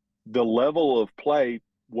think the level of play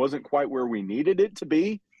wasn't quite where we needed it to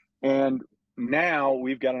be. And now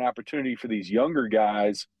we've got an opportunity for these younger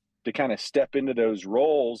guys to kind of step into those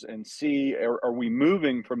roles and see, are we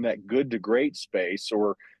moving from that good to great space,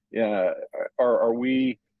 or are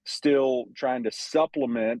we still trying to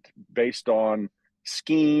supplement based on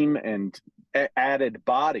scheme and added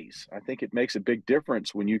bodies? I think it makes a big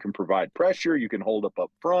difference when you can provide pressure, you can hold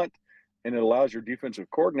up front, and it allows your defensive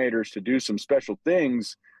coordinators to do some special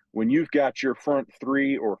things when you've got your front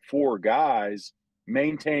 3 or 4 guys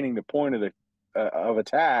maintaining the point of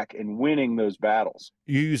attack and winning those battles.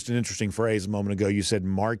 You used an interesting phrase a moment ago. You said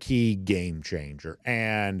marquee game changer.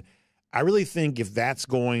 And I really think if there's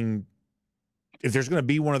going to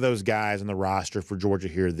be one of those guys in the roster for Georgia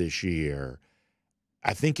here this year,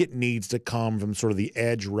 I think it needs to come from sort of the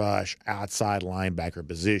edge rush outside linebacker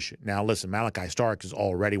position. Now, listen, Malachi Starks is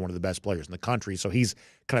already one of the best players in the country, so he's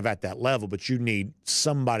kind of at that level, but you need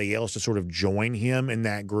somebody else to sort of join him in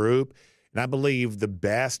that group. And I believe the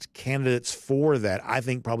best candidates for that, I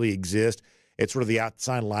think, probably exist at sort of the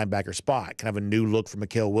outside linebacker spot. Kind of a new look for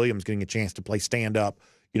Mikael Williams, getting a chance to play stand-up,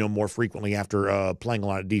 more frequently after playing a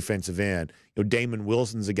lot of defensive end. Damon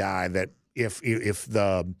Wilson's a guy that if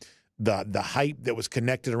the hype that was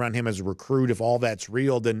connected around him as a recruit, if all that's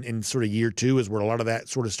real, then in sort of year 2 is where a lot of that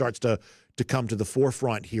sort of starts to come to the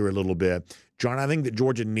forefront here a little bit. John, I think that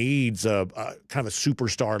Georgia needs a kind of a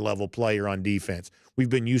superstar level player on defense. We've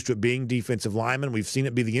been used to it being defensive linemen. We've seen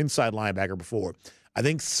it be the inside linebacker before. I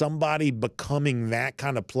think somebody becoming that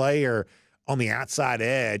kind of player on the outside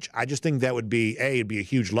edge, I just think that would be, it'd be a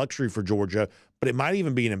huge luxury for Georgia, but it might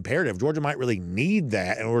even be an imperative. Georgia might really need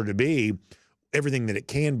that in order to be everything that it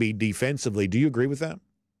can be defensively. Do you agree with that?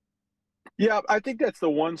 Yeah, I think that's the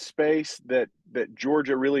one space that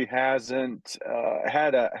Georgia really hasn't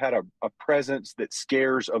had a presence that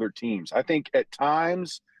scares other teams. I think at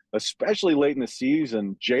times, especially late in the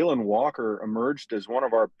season, Jalen Walker emerged as one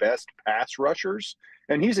of our best pass rushers.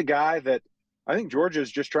 And he's a guy that I think Georgia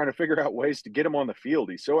is just trying to figure out ways to get him on the field.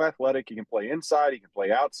 He's so athletic. He can play inside. He can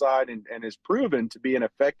play outside, and has proven to be an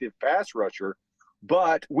effective pass rusher.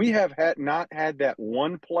 But we have not had that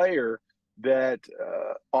one player that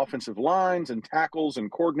offensive lines and tackles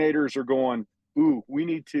and coordinators are going, ooh, we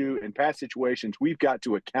need to, in pass situations, we've got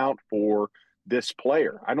to account for this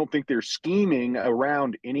player. I don't think they're scheming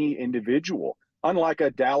around any individual, unlike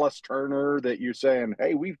a Dallas Turner that you're saying,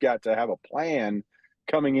 hey, we've got to have a plan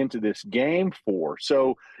coming into this game for.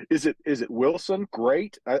 So is it Wilson?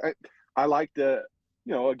 Great. I like the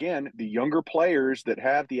again, the younger players that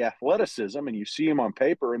have the athleticism, and you see them on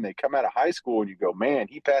paper and they come out of high school and you go, man,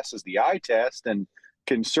 he passes the eye test and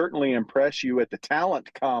can certainly impress you at the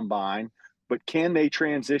talent combine, but can they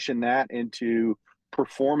transition that into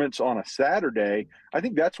performance on a Saturday? I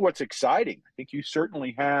think that's what's exciting. I think you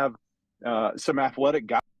certainly have some athletic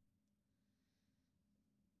guys.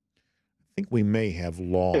 I think we may have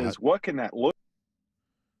lost. What can that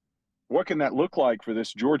look like for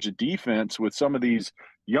this Georgia defense with some of these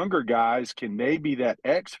younger guys? Can they be that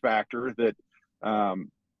X factor that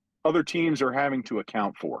other teams are having to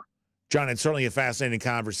account for? John, it's certainly a fascinating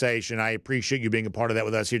conversation. I appreciate you being a part of that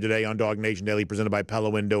with us here today on DawgNation Daily, presented by Pella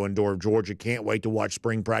Window and Door of Georgia. Can't wait to watch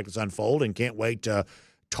spring practice unfold and can't wait to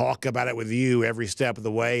talk about it with you every step of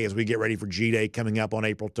the way as we get ready for G-Day coming up on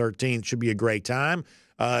April 13th. Should be a great time.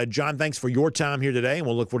 John, thanks for your time here today, and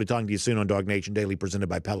we'll look forward to talking to you soon on DawgNation Daily, presented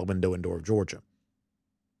by Pella Window and Door of Georgia.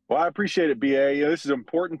 Well, I appreciate it, B.A. This is an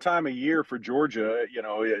important time of year for Georgia,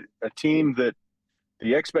 a team that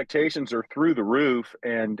the expectations are through the roof,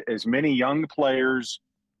 and as many young players,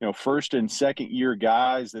 first and second year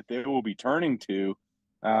guys that they will be turning to,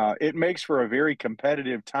 it makes for a very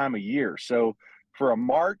competitive time of year. So for a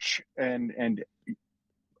March and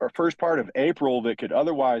our first part of April that could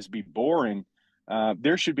otherwise be boring,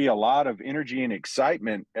 there should be a lot of energy and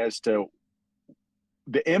excitement as to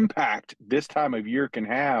the impact this time of year can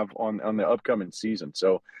have on the upcoming season.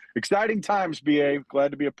 So exciting times, BA.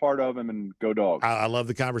 Glad to be a part of them, and go Dogs. I love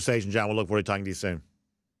the conversation, John. We'll look forward to talking to you soon.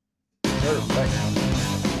 Sure,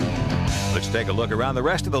 thanks. Let's take a look around the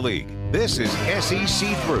rest of the league. This is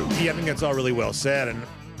SEC Through. Yeah, I think that's all really well said, and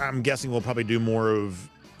I'm guessing we'll probably do more of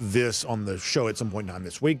this on the show at some point in time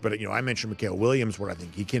this week. But, I mentioned Mikal Williams, where I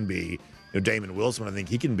think he can be. Damon Wilson, I think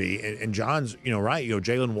he can be. And John's, right.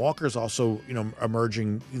 Jalen Walker's also,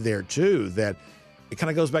 emerging there too. That it kind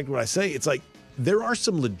of goes back to what I say. It's like there are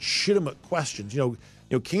some legitimate questions.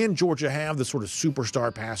 Can Georgia have the sort of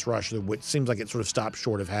superstar pass rush that it seems like it sort of stops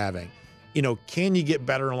short of having? Can you get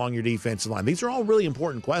better along your defensive line? These are all really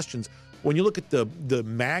important questions. When you look at the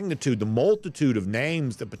magnitude, the multitude of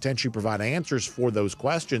names that potentially provide answers for those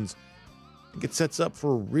questions, I think it sets up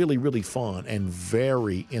for a really, really fun and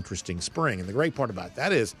very interesting spring. And the great part about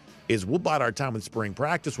that is we'll bide our time with spring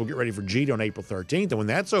practice. We'll get ready for G-Day on April 13th. And when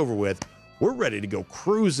that's over with, we're ready to go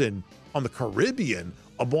cruising on the Caribbean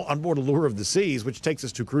on board Allure of the Seas, which takes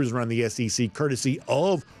us to cruising around the SEC courtesy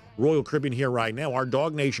of Royal Caribbean here right now, our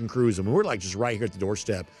DawgNation cruise. And we're like just right here at the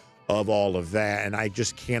doorstep of all of that. And I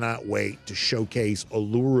just cannot wait to showcase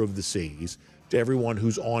Allure of the Seas to everyone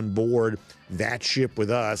who's on board that ship with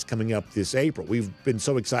us coming up this April. We've been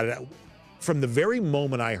so excited. From the very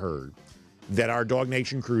moment I heard that our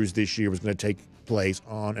DawgNation cruise this year was going to take place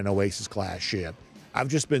on an Oasis-class ship, I've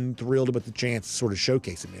just been thrilled about the chance to sort of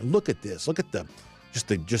showcase it. Man, look at this. Look at the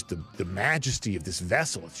majesty of this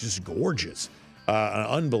vessel. It's just gorgeous. An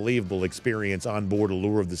unbelievable experience on board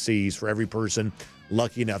Allure of the Seas for every person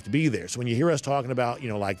lucky enough to be there. So when you hear us talking about,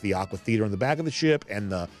 like the Aqua Theater on the back of the ship and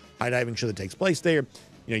the high diving show that takes place there,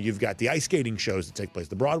 you've got the ice skating shows that take place,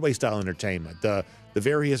 the Broadway style entertainment, the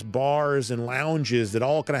various bars and lounges that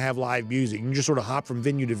all kind of have live music. You can just sort of hop from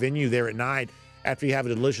venue to venue there at night after you have a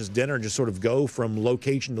delicious dinner and just sort of go from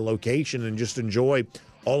location to location and just enjoy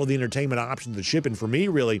all of the entertainment options of the ship. And for me,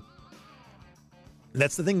 really,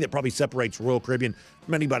 that's the thing that probably separates Royal Caribbean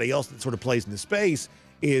from anybody else that sort of plays in the space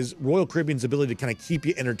is Royal Caribbean's ability to kind of keep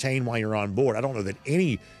you entertained while you're on board. I don't know that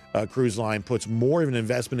any cruise line puts more of an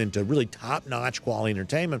investment into really top-notch quality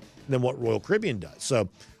entertainment than what Royal Caribbean does. So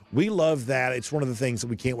we love that. It's one of the things that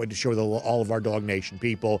we can't wait to share with all of our DawgNation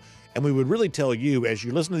people. And we would really tell you, as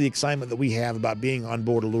you listen to the excitement that we have about being on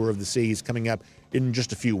board Allure of the Seas coming up in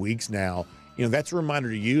just a few weeks now, that's a reminder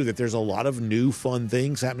to you that there's a lot of new fun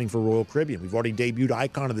things happening for Royal Caribbean. We've already debuted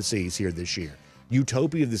Icon of the Seas here this year.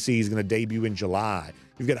 Utopia of the Seas is going to debut in July.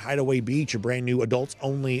 We've got Hideaway Beach, a brand new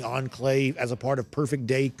adults-only enclave as a part of Perfect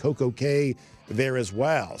Day Coco Cay there as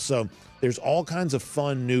well. So there's all kinds of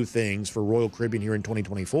fun new things for Royal Caribbean here in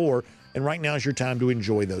 2024, and right now is your time to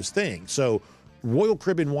enjoy those things. So Royal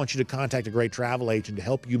Caribbean wants you to contact a great travel agent to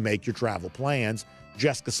help you make your travel plans.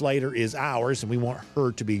 Jessica Slater is ours, and we want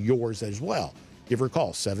her to be yours as well. Give her a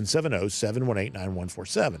call,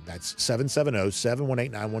 770-718-9147. That's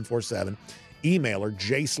 770-718-9147. Email her,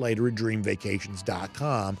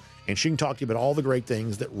 jslater@dreamvacations.com, and she can talk to you about all the great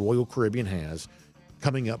things that Royal Caribbean has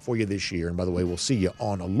coming up for you this year. And by the way, we'll see you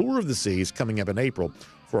on Allure of the Seas coming up in April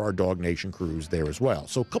for our DawgNation cruise there as well.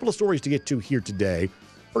 So a couple of stories to get to here today.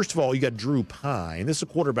 First of all, you got Drew Pine. This is a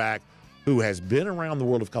quarterback who has been around the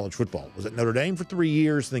world of college football. Was at Notre Dame for 3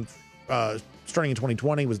 years, I think starting in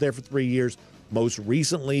 2020, was there for 3 years. Most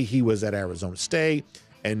recently, he was at Arizona State,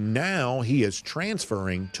 and now he is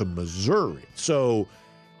transferring to Missouri. So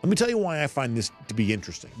let me tell you why I find this to be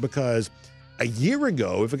interesting, because a year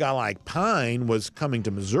ago, if a guy like Pine was coming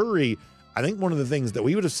to Missouri, I think one of the things that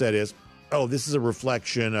we would have said is, oh, this is a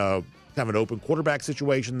reflection of kind of an open quarterback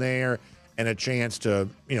situation there and a chance to,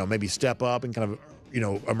 maybe step up and kind of,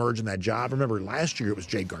 emerge in that job. Remember, last year it was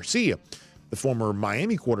Jay Garcia, the former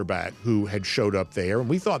Miami quarterback, who had showed up there. And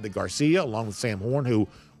we thought that Garcia, along with Sam Horn, who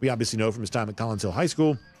we obviously know from his time at Collins Hill High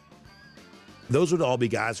School, those would all be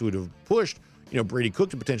guys who would have pushed, Brady Cook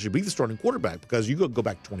to potentially be the starting quarterback, because you go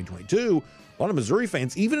back to 2022, a lot of Missouri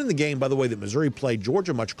fans, even in the game, by the way, that Missouri played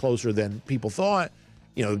Georgia much closer than people thought,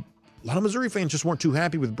 a lot of Missouri fans just weren't too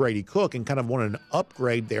happy with Brady Cook and kind of wanted an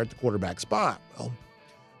upgrade there at the quarterback spot. Well,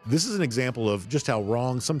 this is an example of just how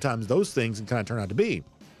wrong sometimes those things can kind of turn out to be.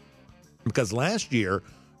 Because last year,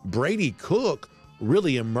 Brady Cook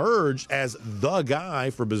really emerged as the guy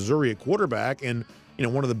for Missouri at quarterback, and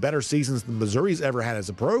one of the better seasons that Missouri's ever had as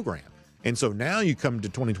a program. And so now you come to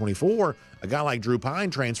 2024, a guy like Drew Pine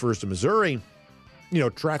transfers to Missouri,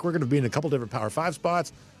 track record of being in a couple different Power 5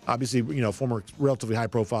 spots, obviously, former relatively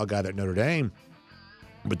high-profile guy there at Notre Dame.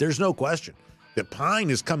 But there's no question that Pine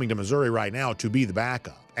is coming to Missouri right now to be the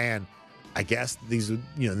backup. And I guess these, in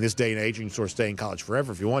this day and age, you can sort of stay in college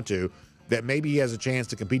forever if you want to, that maybe he has a chance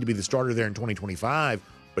to compete to be the starter there in 2025.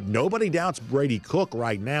 But nobody doubts Brady Cook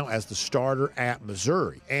right now as the starter at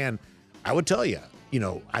Missouri. And I would tell you,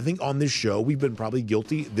 I think on this show, we've been probably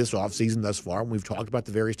guilty this offseason thus far, when we've talked about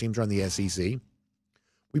the various teams around the SEC.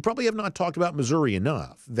 We probably have not talked about Missouri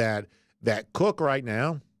enough, that Cook right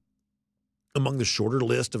now, among the shorter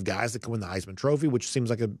list of guys that can win the Heisman Trophy, which seems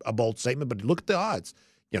like a bold statement, but look at the odds.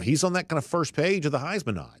 He's on that kind of first page of the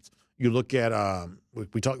Heisman odds. You look at,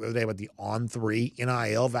 we talked the other day about the On3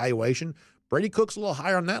 NIL valuation. Brady Cook's a little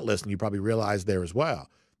higher on that list, and you probably realize there as well.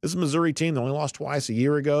 This is a Missouri team that only lost twice a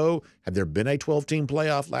year ago. Had there been a 12-team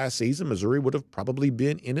playoff last season, Missouri would have probably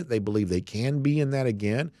been in it. They believe they can be in that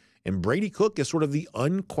again. And Brady Cook is sort of the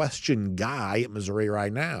unquestioned guy at Missouri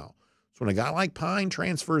right now. So when a guy like Pine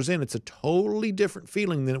transfers in, it's a totally different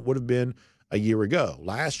feeling than it would have been a year ago.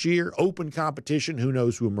 Last year, open competition, who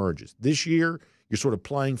knows who emerges. This year, you're sort of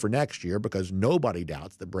playing for next year, because nobody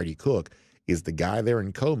doubts that Brady Cook is the guy there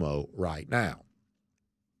in Como right now.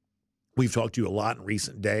 We've talked to you a lot in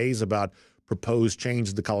recent days about proposed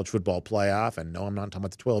changes to the college football playoff. And no, I'm not talking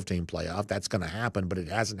about the 12-team playoff. That's going to happen, but it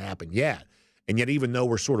hasn't happened yet. And yet, even though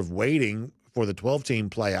we're sort of waiting for the 12-team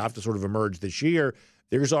playoff to sort of emerge this year,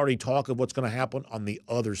 there's already talk of what's going to happen on the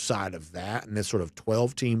other side of that, and this sort of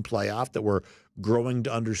 12-team playoff that we're growing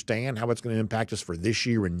to understand how it's going to impact us for this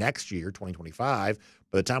year and next year, 2025.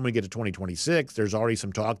 By the time we get to 2026, there's already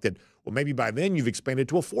some talk that, well, maybe by then you've expanded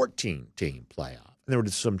to a 14-team playoff. And there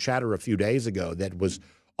was some chatter a few days ago that was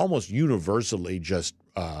almost universally just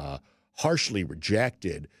harshly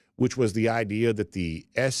rejected, which was the idea that the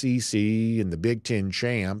SEC and the Big Ten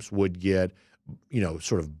champs would get,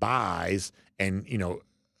 sort of buys and,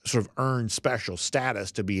 sort of earn special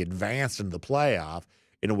status to be advanced into the playoff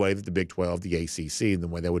in a way that the Big 12, the ACC, and the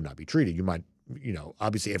way they would not be treated. You might,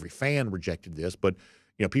 obviously every fan rejected this, but,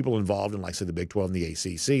 people involved in, like, say, the Big 12 and the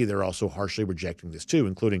ACC, they're also harshly rejecting this too,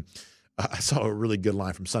 including I saw a really good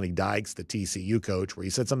line from Sonny Dykes, the TCU coach, where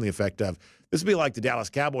he said something to the effect of, this would be like the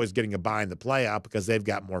Dallas Cowboys getting a bye in the playoff because they've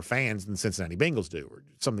got more fans than the Cincinnati Bengals do, or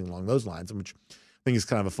something along those lines, which I think is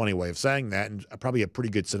kind of a funny way of saying that, and probably a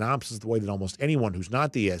pretty good synopsis of the way that almost anyone who's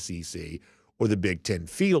not the SEC or the Big Ten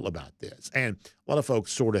feel about this. And a lot of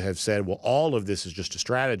folks sort of have said, well, all of this is just a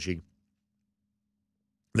strategy,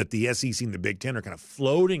 that the SEC and the Big Ten are kind of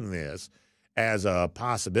floating this as a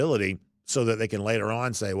possibility so that they can later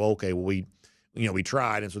on say, well, okay, well, we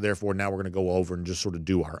tried, and so therefore now we're going to go over and just sort of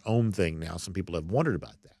do our own thing now. Some people have wondered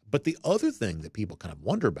about that. But the other thing that people kind of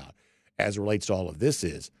wonder about as it relates to all of this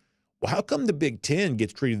is, well, how come the Big Ten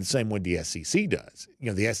gets treated the same way the SEC does?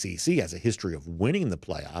 The SEC has a history of winning the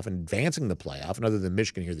playoff and advancing the playoff, and other than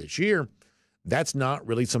Michigan here this year, that's not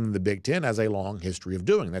really something the Big Ten has a long history of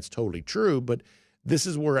doing. That's totally true, but this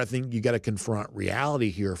is where I think you got to confront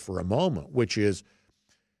reality here for a moment, which is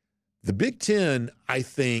the Big Ten, I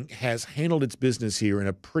think, has handled its business here in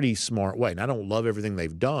a pretty smart way. And I don't love everything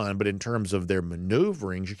they've done, but in terms of their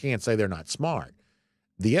maneuverings, you can't say they're not smart.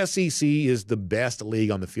 The SEC is the best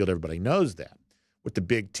league on the field. Everybody knows that. What the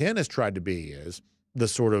Big Ten has tried to be is the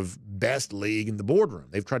sort of best league in the boardroom.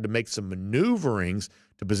 They've tried to make some maneuverings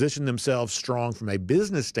to position themselves strong from a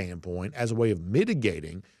business standpoint as a way of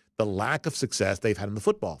mitigating the lack of success they've had in the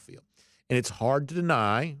football field. And it's hard to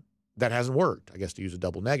deny that hasn't worked, I guess, to use a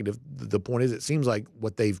double negative. The point is, it seems like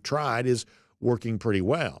what they've tried is working pretty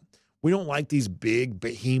well. we don't like these big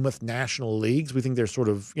behemoth national leagues. We think they're sort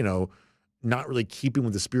of, not really keeping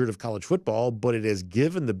with the spirit of college football, but it has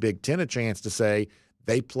given the Big Ten a chance to say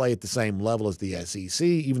they play at the same level as the SEC,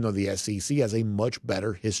 even though the SEC has a much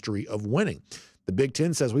better history of winning. The Big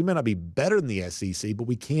Ten says we may not be better than the SEC, but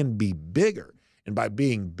we can be bigger. And by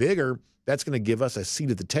being bigger, that's going to give us a seat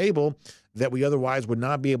at the table that we otherwise would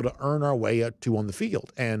not be able to earn our way up to on the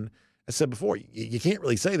field. And I said before, you can't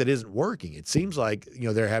really say that isn't working. It seems like,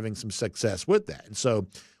 they're having some success with that. And so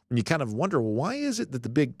when you kind of wonder, why is it that the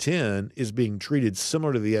Big Ten is being treated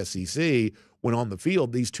similar to the SEC when on the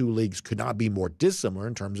field these two leagues could not be more dissimilar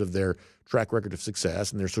in terms of their track record of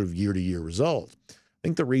success and their sort of year-to-year results? I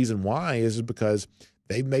think the reason why is because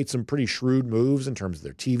they've made some pretty shrewd moves in terms of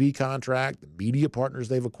their TV contract, the media partners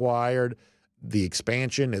they've acquired, the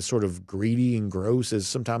expansion, as sort of greedy and gross as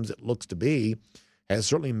sometimes it looks to be, has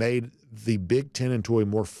certainly made the Big Ten into a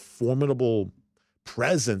more formidable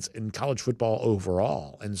presence in college football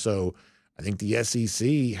overall. And so I think the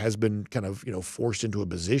SEC has been kind of, forced into a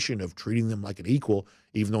position of treating them like an equal,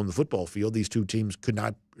 even though in the football field, these two leagues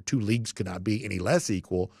could not be any less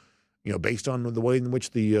equal, based on the way in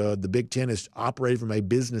which the Big Ten is operated from a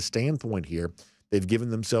business standpoint here. They've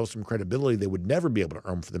given themselves some credibility they would never be able to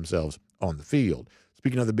earn for themselves on the field.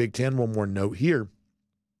 Speaking of the Big Ten, one more note here.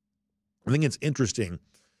 I think it's interesting,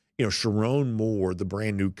 Sharon Moore, the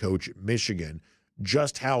brand new coach at Michigan,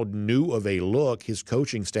 just how new of a look his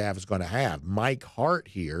coaching staff is going to have. Mike Hart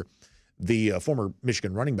here, the former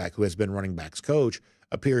Michigan running back who has been running backs coach,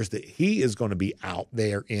 appears that he is going to be out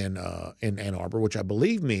there in Ann Arbor, which I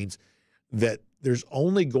believe means that there's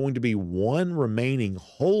only going to be one remaining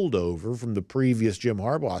holdover from the previous Jim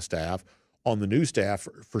Harbaugh staff on the new staff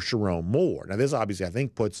for Sharon Moore. Now, this obviously I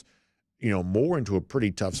think puts, Moore into a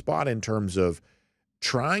pretty tough spot in terms of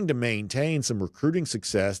trying to maintain some recruiting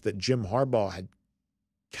success that Jim Harbaugh had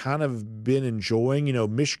kind of been enjoying.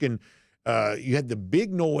 Michigan, you had the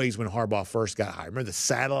big noise when Harbaugh first got hired. Remember the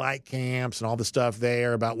satellite camps and all the stuff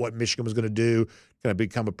there about what Michigan was going to do, kind of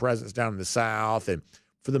become a presence down in the South. And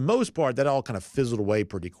for the most part, that all kind of fizzled away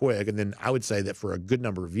pretty quick. And then I would say that for a good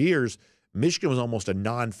number of years, Michigan was almost a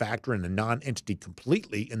non-factor and a non-entity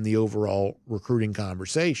completely in the overall recruiting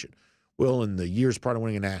conversation. Well, in the years prior to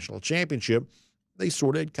winning a national championship, they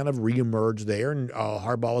sort of kind of reemerged there, and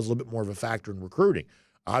Harbaugh was a little bit more of a factor in recruiting.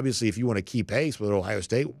 Obviously, if you want to keep pace with what Ohio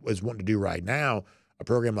State is wanting to do right now, a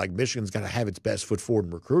program like Michigan's got to have its best foot forward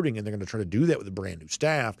in recruiting, and they're going to try to do that with a brand new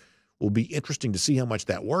staff. It will be interesting to see how much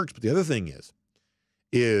that works. But the other thing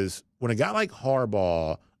is when a guy like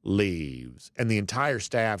Harbaugh leaves and the entire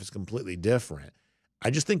staff is completely different,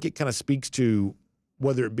 I just think it kind of speaks to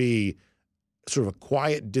whether it be sort of a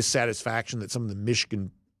quiet dissatisfaction that some of the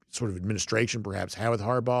Michigan sort of administration perhaps had with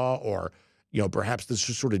Harbaugh, or perhaps this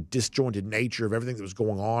sort of disjointed nature of everything that was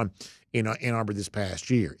going on in Ann Arbor this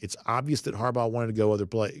past year. It's obvious that Harbaugh wanted to go to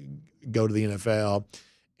the NFL,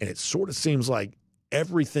 and it sort of seems like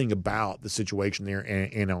everything about the situation there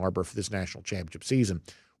in Ann Arbor for this national championship season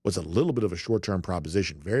was a little bit of a short-term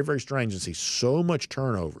proposition. Very, very strange to see so much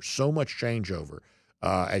turnover, so much changeover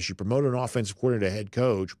as you promote an offensive coordinator to head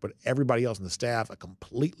coach, but everybody else on the staff, a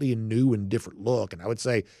completely new and different look. And I would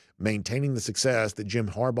say maintaining the success that Jim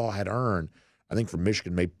Harbaugh had earned, I think for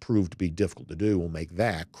Michigan may prove to be difficult to do. Will make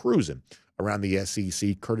that cruising around the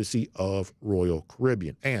SEC courtesy of Royal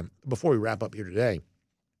Caribbean. And before we wrap up here today,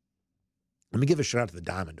 let me give a shout out to the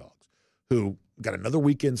Diamond Dogs, who got another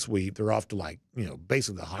weekend sweep. They're off to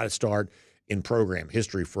basically the hottest start in program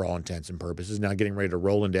history for all intents and purposes, now getting ready to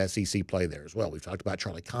roll into SEC play there as well. We've talked about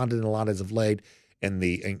Charlie Condon a lot as of late and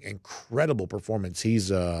the incredible performance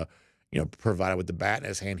he's provided with the bat in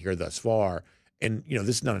his hand here thus far. And,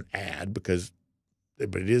 this is not an ad but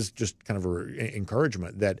it is just kind of an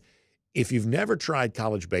encouragement that if you've never tried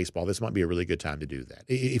college baseball, this might be a really good time to do that.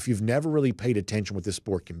 If you've never really paid attention what this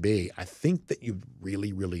sport can be, I think that you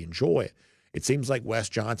really, really enjoy it. It seems like Wes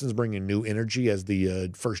Johnson's bringing new energy as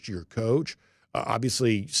the first-year coach.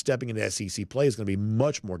 Obviously, stepping into SEC play is going to be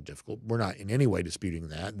much more difficult. We're not in any way disputing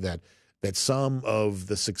that some of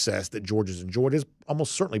the success that Georgia's enjoyed has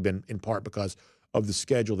almost certainly been in part because of the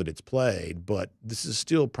schedule that it's played. But this is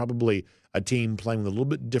still probably a team playing with a little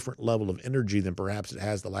bit different level of energy than perhaps it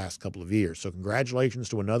has the last couple of years. So congratulations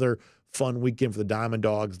to another fun weekend for the Diamond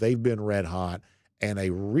Dogs. They've been red hot. And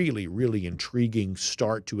a really, really intriguing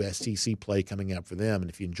start to SEC play coming up for them.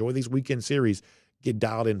 And if you enjoy these weekend series, get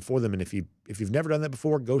dialed in for them. And if you've never done that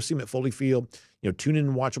before, go see them at Foley Field. Tune in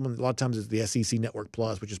and watch them. A lot of times it's the SEC Network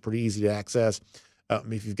Plus, which is pretty easy to access.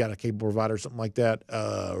 If you've got a cable provider or something like that,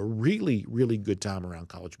 really, really good time around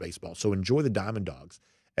college baseball. So enjoy the Diamond Dogs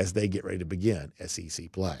as they get ready to begin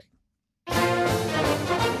SEC play.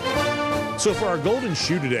 So for our golden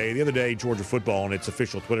shoe today, the other day, Georgia football on its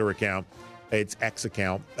official Twitter account, its X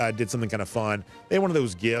account, did something kind of fun. They had one of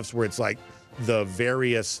those gifs where it's like the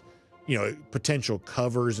various, potential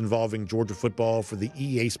covers involving Georgia football for the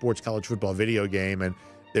EA Sports college football video game, and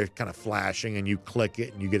they're kind of flashing, and you click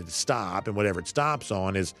it, and you get it to stop, and whatever it stops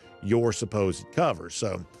on is your supposed cover.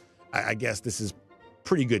 So I guess this is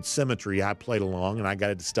pretty good symmetry. I played along, and I got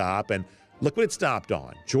it to stop, and look what it stopped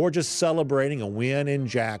on. Georgia celebrating a win in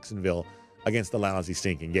Jacksonville against the lousy,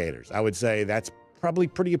 stinking Gators. I would say that's probably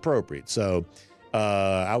pretty appropriate. So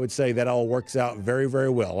I would say that all works out very, very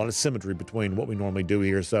well. A lot of symmetry between what we normally do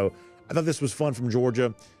here. So I thought this was fun from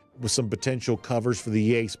Georgia with some potential covers for the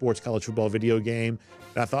EA Sports college football video game.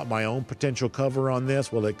 And I thought my own potential cover on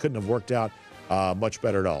this, well, it couldn't have worked out much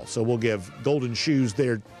better at all. So we'll give golden shoes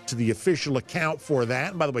there to the official account for that.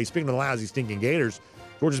 And by the way, speaking of the lousy, stinking Gators,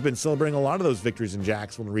 Georgia's been celebrating a lot of those victories in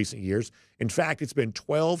Jacksonville in recent years. In fact, it's been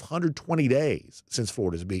 1,220 days since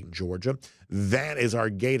Florida's beaten Georgia. That is our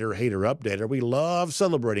Gator Hater Updater. We love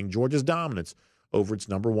celebrating Georgia's dominance over its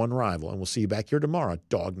number one rival. And we'll see you back here tomorrow,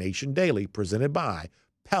 DawgNation Daily, presented by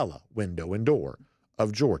Pella Window and Door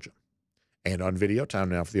of Georgia. And on video, time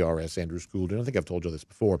now for the R.S. Andrews School Dinner. I think I've told you this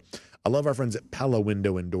before. I love our friends at Pella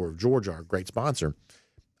Window and Door of Georgia, our great sponsor.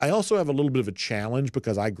 I also have a little bit of a challenge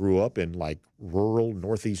because I grew up in like rural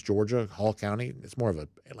northeast Georgia, Hall County. It's more of an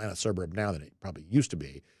Atlanta suburb now than it probably used to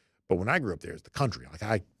be. But when I grew up there, it's the country. Like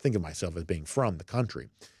I think of myself as being from the country.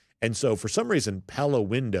 And so for some reason, Pella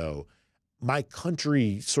Window, my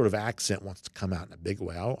country sort of accent wants to come out in a big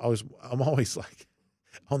way. I'm always like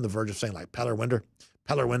on the verge of saying like Pella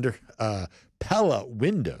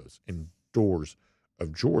Windows and Doors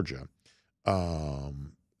of Georgia.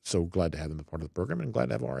 So glad to have them as part of the program, and glad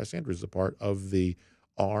to have R.S. Andrews as a part of the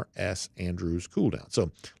R.S. Andrews Cool Down.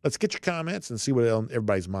 So let's get your comments and see what on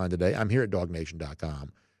everybody's mind today. I'm here at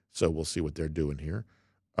DawgNation.com, so we'll see what they're doing here.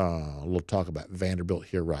 A little talk about Vanderbilt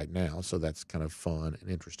here right now, so that's kind of fun and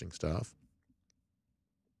interesting stuff.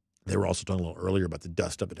 They were also talking a little earlier about the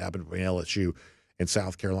dust-up that happened between LSU and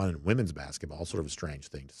South Carolina in women's basketball, sort of a strange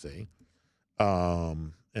thing to see.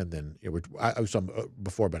 And then I was talking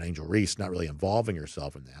before about Angel Reese not really involving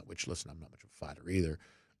herself in that, which, listen, I'm not much of a fighter either.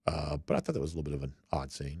 But I thought that was a little bit of an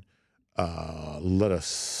odd scene. Let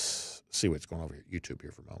us see what's going on over here at YouTube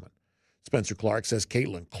here for a moment. Spencer Clark says,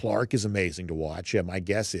 Caitlin Clark is amazing to watch. Yeah, my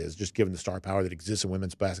guess is, just given the star power that exists in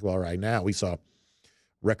women's basketball right now, we saw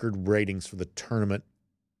record ratings for the tournament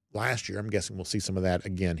last year. I'm guessing we'll see some of that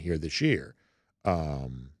again here this year.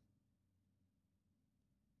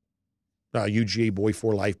 UGA Boy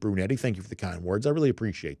for Life Brunetti, thank you for the kind words. I really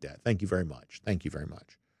appreciate that. Thank you very much. Thank you very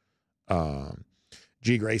much.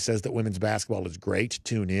 G. Gray says that women's basketball is great.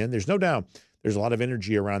 Tune in. There's no doubt there's a lot of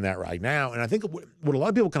energy around that right now. And I think what a lot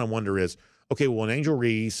of people kind of wonder is, okay, well, when Angel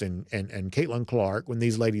Reese and Caitlin Clark, when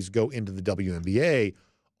these ladies go into the WNBA,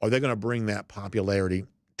 are they going to bring that popularity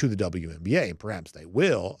to the WNBA? And perhaps they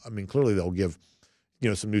will. I mean, clearly they'll give,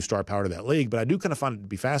 some new star power to that league. But I do kind of find it to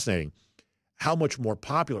be fascinating how much more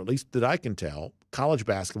popular, at least that I can tell, college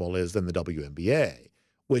basketball is than the WNBA,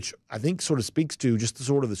 which I think sort of speaks to just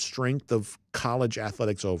the strength of college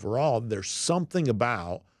athletics overall. There's something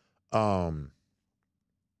about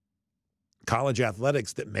college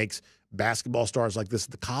athletics that makes basketball stars like this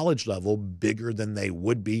at the college level bigger than they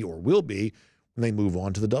would be or will be when they move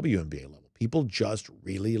on to the WNBA level. People just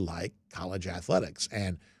really like college athletics.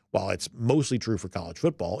 And while it's mostly true for college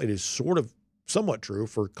football, it is somewhat true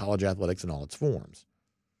for college athletics in all its forms.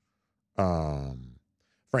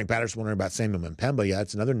 Frank Patterson wondering about Samuel Mpemba. Yeah,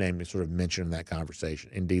 that's another name to sort of mention in that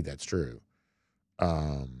conversation. Indeed, that's true.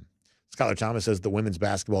 Skylar Thomas says the women's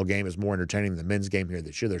basketball game is more entertaining than the men's game here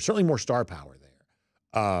this year. There's certainly more star power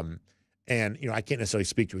there. And I can't necessarily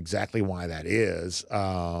speak to exactly why that is.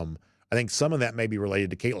 I think some of that may be related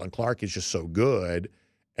to Caitlin Clark is just so good.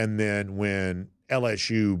 And then when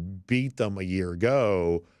LSU beat them a year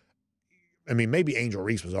ago, I mean, maybe Angel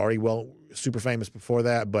Reese was already super famous before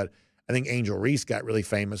that, but I think Angel Reese got really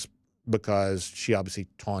famous because she obviously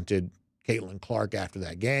taunted Caitlin Clark after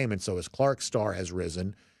that game. And so as Clark's star has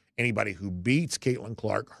risen, anybody who beats Caitlin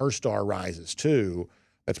Clark, her star rises too.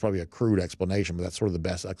 That's probably a crude explanation, but that's sort of the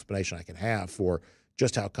best explanation I can have for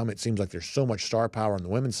just how come it seems like there's so much star power on the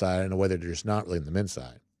women's side in a way that there's not really on the men's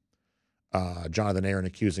side. Jonathan Aaron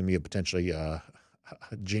accusing me of potentially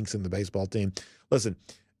jinxing the baseball team. Listen,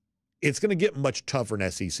 it's going to get much tougher in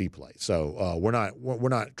SEC play. So we're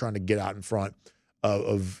not trying to get out in front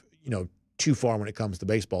of too far when it comes to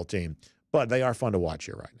the baseball team, but they are fun to watch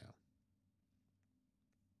here right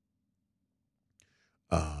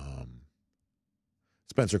now.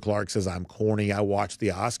 Spencer Clark says, I'm corny. I watched the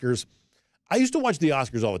Oscars. I used to watch the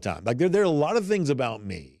Oscars all the time. Like there are a lot of things about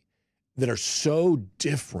me that are so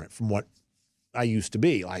different from what I used to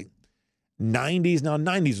be. Like 90s. Now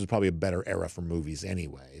 90s was probably a better era for movies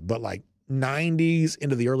anyway, but like 90s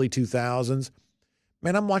into the early 2000s,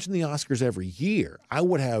 man, I'm watching the Oscars every year. I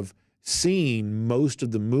would have seen most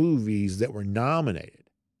of the movies that were nominated.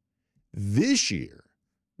 This year,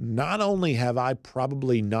 not only have I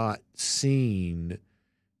probably not seen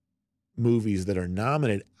movies that are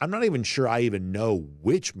nominated, I'm not even sure I even know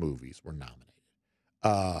which movies were nominated.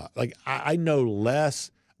 Like I know less.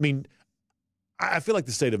 I mean, I feel like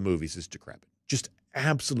the state of movies is decrepit, just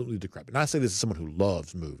absolutely decrepit. And I say this as someone who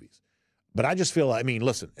loves movies, but I just feel like, I mean,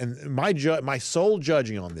 listen, and my sole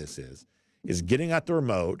judging on this is getting out the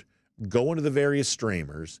remote, going to the various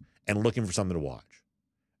streamers, and looking for something to watch.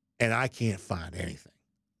 And I can't find anything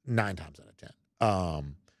 9 times out of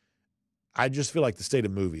 10. I just feel like the state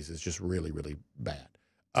of movies is just really, really bad.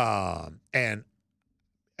 And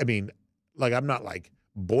I mean, like, I'm not like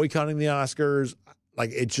boycotting the Oscars.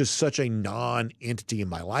 Like, it's just such a non-entity in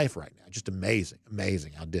my life right now. Just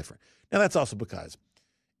amazing how different. Now, that's also because,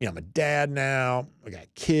 you know, I'm a dad now. I got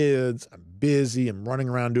kids. I'm busy. I'm running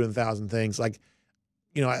around doing 1,000 things. Like,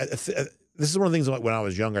 you know, this is one of the things like when I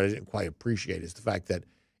was younger I didn't quite appreciate is the fact that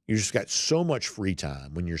you just got so much free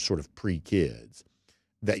time when you're sort of pre-kids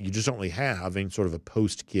that you just don't really have in sort of a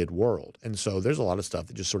post-kid world. And so there's a lot of stuff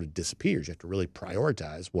that just sort of disappears. You have to really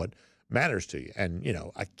prioritize what matters to you. And, you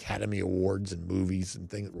know, Academy Awards and movies and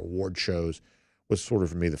things, reward shows was sort of,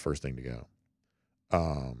 for me, the first thing to go.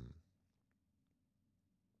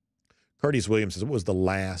 Curtis Williams says, what was the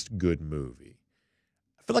last good movie?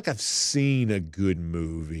 I feel like I've seen a good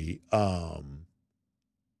movie.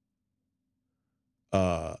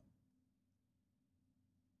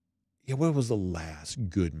 Yeah, what was the last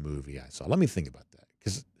good movie I saw? Let me think about that,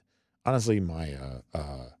 because honestly, my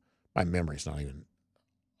memory's not even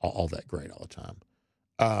all that great all the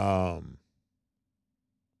time.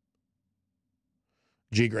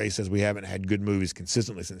 G. Gray says we haven't had good movies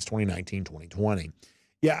consistently since 2019, 2020.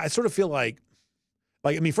 Yeah, I sort of feel like,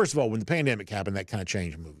 I mean, first of all, when the pandemic happened, that kind of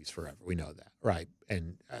changed movies forever. We know that, right?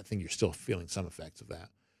 And I think you're still feeling some effects of that.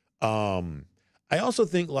 I also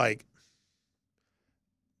think, like,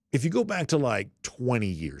 if you go back to like 20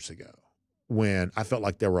 years ago, when I felt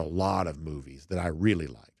like there were a lot of movies that I really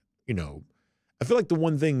liked, you know, I feel like the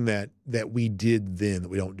one thing that we did then that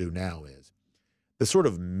we don't do now is the sort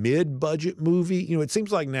of mid-budget movie. You know, it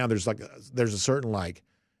seems like now there's a certain like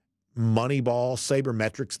Moneyball,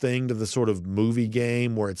 sabermetrics thing to the sort of movie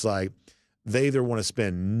game where it's like they either want to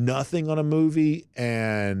spend nothing on a movie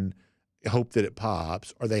and hope that it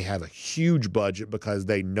pops, or they have a huge budget because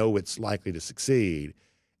they know it's likely to succeed.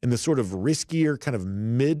 And the sort of riskier kind of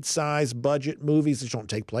mid-sized budget movies that don't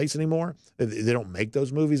take place anymore, they don't make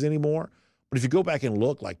those movies anymore. But if you go back and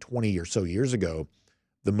look like 20 or so years ago,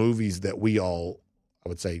 the movies that we all, I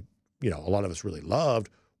would say, you know, a lot of us really loved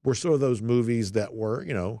were sort of those movies that were,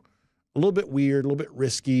 you know, a little bit weird, a little bit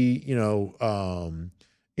risky, you know,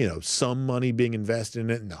 some money being invested in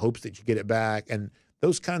it in the hopes that you get it back. And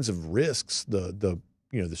those kinds of risks, the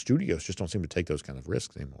studios just don't seem to take those kind of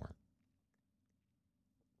risks anymore.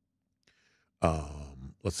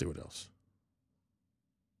 Let's see what else.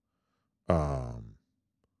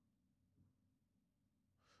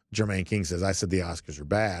 Jermaine King says, I said the Oscars are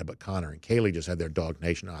bad, but Connor and Kaylee just had their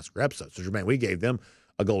DawgNation Oscar episode. So, Jermaine, we gave them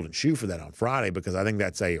a golden shoe for that on Friday because I think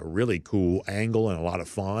that's a really cool angle and a lot of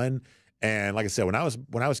fun. And like I said, when I was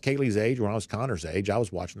Kaylee's age, when I was Connor's age, I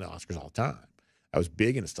was watching the Oscars all the time. I was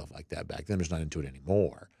big into stuff like that back then. I'm just not into it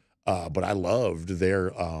anymore. But I loved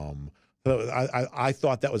their I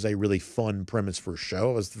thought that was a really fun premise for a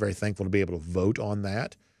show. I was very thankful to be able to vote on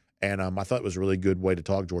that. And I thought it was a really good way to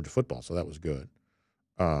talk Georgia football. So that was good.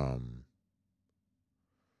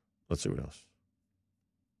 Let's see what else.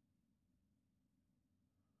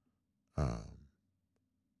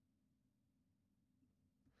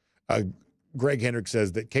 Greg Hendrick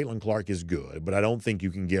says that Caitlin Clark is good, but I don't think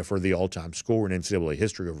you can give her the all-time score in NCAA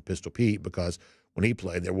history over Pistol Pete because when he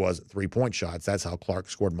played, there wasn't 3-point shots. That's how Clark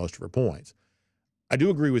scored most of her points. I do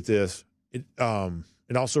agree with this. It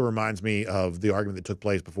also reminds me of the argument that took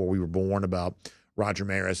place before we were born about Roger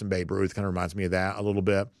Maris and Babe Ruth. Kind of reminds me of that a little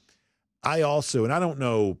bit. I also, and I don't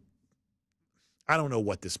know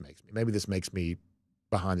what this makes me. Maybe this makes me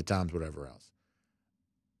behind the times, whatever else.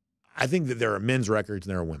 I think that there are men's records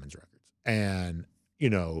and there are women's records. And, you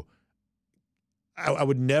know, I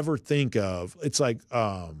would never think of, it's like,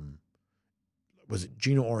 was it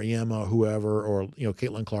Gino Auriemma or whoever, or, you know,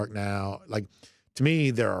 Caitlin Clark now? Like, to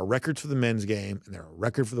me, there are records for the men's game and there are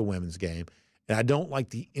records for the women's game. And I don't like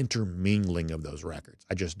the intermingling of those records.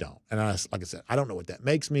 I just don't. And like I said, I don't know what that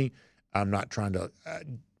makes me. I'm not trying to,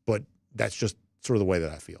 but that's just sort of the way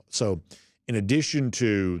that I feel. So in addition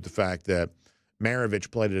to the fact that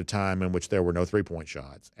Maravich played at a time in which there were no three-point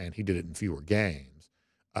shots, and he did it in fewer games,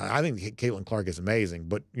 I think Caitlin Clark is amazing,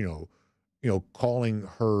 but, calling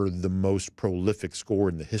her the most prolific scorer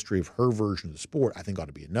in the history of her version of the sport, I think ought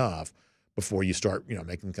to be enough before you start,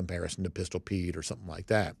 making a comparison to Pistol Pete or something like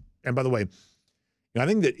that. And by the way, I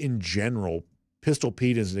think that in general, Pistol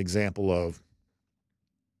Pete is an example of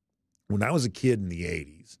when I was a kid in the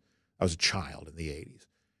 80s, I was a child in the 80s,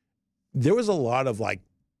 there was a lot of like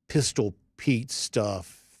Pistol Pete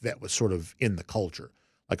stuff that was sort of in the culture.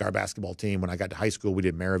 Like our basketball team, when I got to high school, we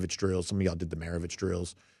did Maravich drills. Some of y'all did the Maravich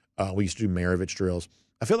drills. We used to do Maravich drills.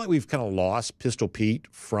 I feel like we've kind of lost Pistol Pete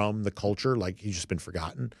from the culture. Like he's just been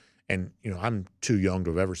forgotten. And, I'm too young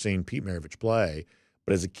to have ever seen Pete Maravich play.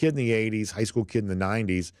 But as a kid in the 80s, high school kid in the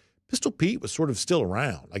 90s, Pistol Pete was sort of still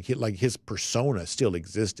around. Like his persona still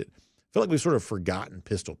existed. I feel like we've sort of forgotten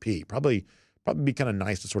Pistol Pete. Probably be kind of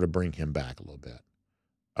nice to sort of bring him back a little bit.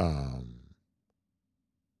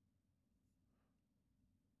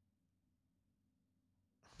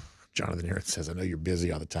 Jonathan Aaron says, I know you're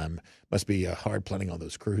busy all the time. Must be hard planning all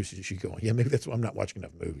those cruises you go on. Yeah, maybe that's why I'm not watching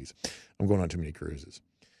enough movies. I'm going on too many cruises.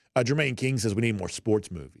 Jermaine King says we need more sports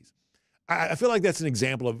movies. I feel like that's an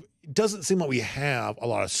example of, it doesn't seem like we have a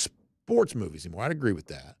lot of sports movies anymore. I'd agree with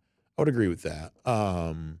that. I would agree with that.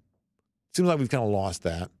 Seems like we've kind of lost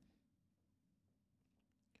that.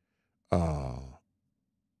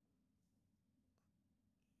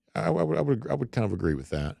 I would kind of agree with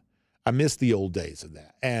that. I miss the old days of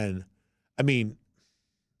that. And I mean,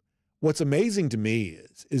 what's amazing to me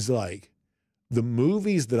is like the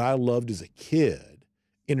movies that I loved as a kid,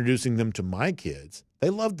 introducing them to my kids, they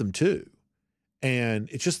loved them too. And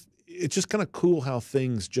it's just kind of cool how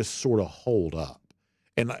things just sort of hold up.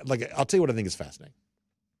 And like, I'll tell you what I think is fascinating.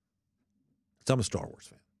 So I'm a Star Wars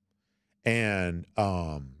fan. And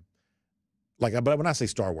but when I say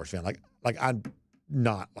Star Wars fan, like I'm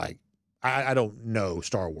not like, I don't know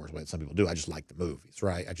Star Wars like some people do. I just like the movies,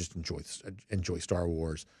 right? I just enjoy Star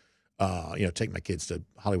Wars. Take my kids to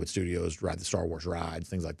Hollywood Studios, ride the Star Wars rides,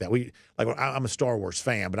 things like that. I'm a Star Wars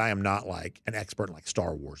fan, but I am not like an expert in like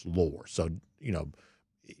Star Wars lore. So,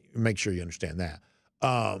 make sure you understand that.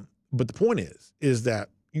 But the point is that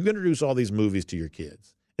you introduce all these movies to your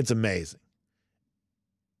kids. It's amazing.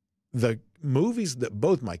 The movies that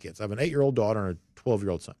both my kids, I have an 8-year-old daughter and a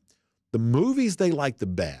 12-year-old son. The movies they like the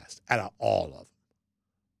best out of all of them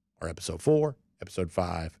are episode 4, episode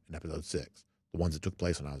 5, and episode 6, the ones that took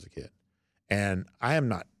place when I was a kid. And I am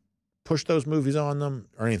not push those movies on them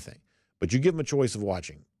or anything, but you give them a choice of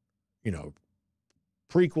watching,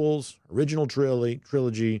 prequels, original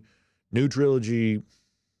trilogy, new trilogy,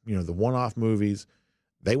 the one-off movies.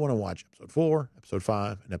 They want to watch episode 4, episode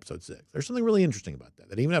 5, and episode 6. There's something really interesting about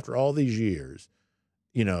that even after all these years,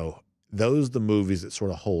 those are the movies that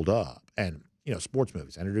sort of hold up. And, sports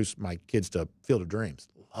movies. I introduced my kids to Field of Dreams.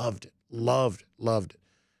 Loved it.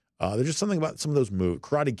 There's just something about some of those movies.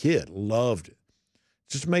 Karate Kid, loved it.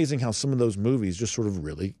 It's just amazing how some of those movies just sort of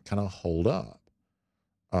really kind of hold up.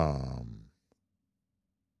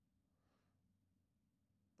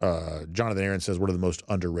 Jonathan Aaron says, what are the most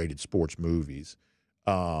underrated sports movies?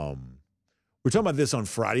 We're talking about this on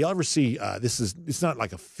Friday. Y'all ever see, it's not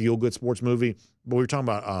like a feel-good sports movie, but we were talking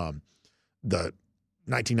about the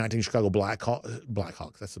 1919 Chicago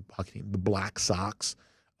Blackhawks. That's the hockey team. The Black Sox.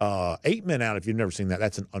 8 Men Out, if you've never seen that,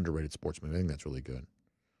 that's an underrated sports movie. I think that's really good.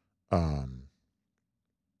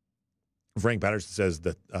 Frank Patterson says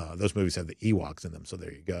that those movies have the Ewoks in them, so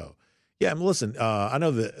there you go. Yeah, listen, I know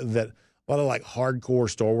that a lot of like hardcore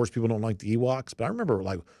Star Wars people don't like the Ewoks, but I remember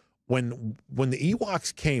like when the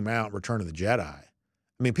Ewoks came out, Return of the Jedi, I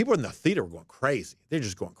mean, people in the theater were going crazy. They're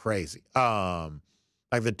just going crazy.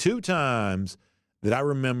 Like the 2 times that I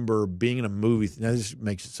remember being in a movie, now this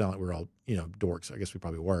makes it sound like we're all, dorks. I guess we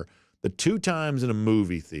probably were. The 2 times in a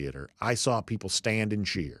movie theater, I saw people stand and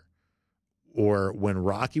cheer. Or when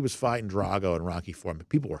Rocky was fighting Drago in Rocky IV,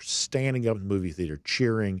 people were standing up in the movie theater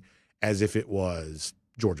cheering as if it was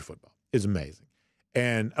Georgia football. It's amazing.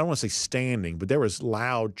 And I don't want to say standing, but there was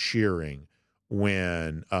loud cheering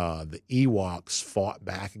when the Ewoks fought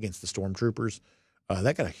back against the stormtroopers.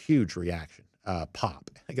 That got a huge reaction, pop.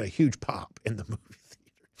 That got a huge pop in the movie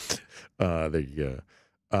theater. There you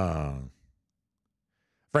go.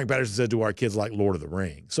 Frank Patterson said, do our kids like Lord of the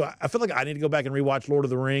Rings? So I feel like I need to go back and rewatch Lord of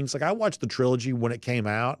the Rings. Like I watched the trilogy when it came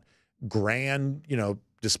out, grand,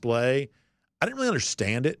 display. I didn't really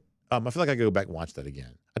understand it. I feel like I could go back and watch that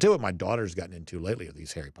again. I tell you what my daughter's gotten into lately are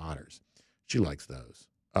these Harry Potters. She likes those.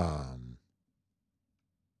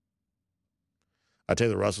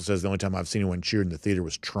 Taylor Russell says the only time I've seen anyone cheer in the theater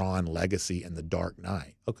was Tron Legacy and The Dark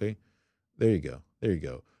Knight. Okay, there you go. There you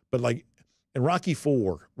go. But like in Rocky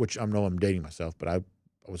IV, which I know I'm dating myself, but I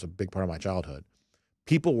was a big part of my childhood,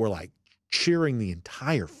 people were like cheering the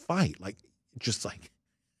entire fight. Like, just like,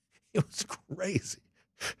 it was crazy.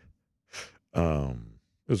 It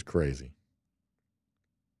was crazy.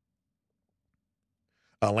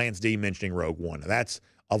 Lance D mentioning Rogue One. That's,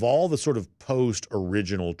 of all the sort of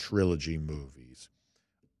post-original trilogy movies,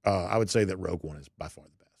 I would say that Rogue One is by far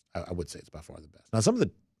the best. I would say it's by far the best. Now, some of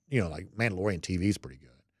the, like Mandalorian TV is pretty good.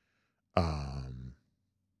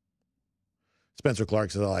 Spencer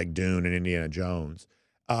Clark says, I like Dune and Indiana Jones.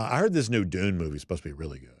 I heard this new Dune movie is supposed to be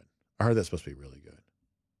really good. I heard that's supposed to be really good.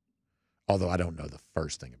 Although I don't know the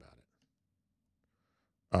first thing about it.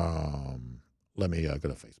 Let me go to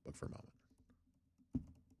Facebook for a moment.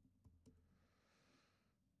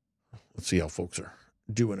 Let's see how folks are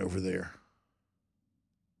doing over there.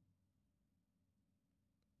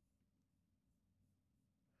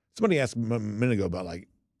 Somebody asked a minute ago about like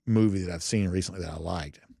movie that I've seen recently that I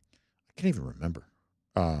liked. I can't even remember.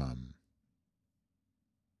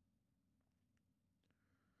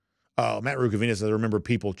 Matt Rukavina says, I remember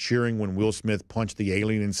people cheering when Will Smith punched the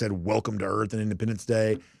alien and said, "Welcome to Earth" and Independence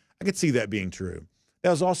Day. I could see that being true.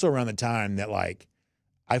 That was also around the time that like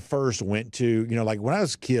I first went to, like when I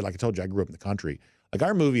was a kid, like I told you, I grew up in the country. Like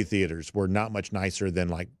our movie theaters were not much nicer than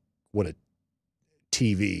like what a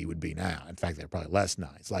TV would be now. In fact, they're probably less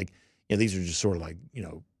nice. Like, these are just sort of like,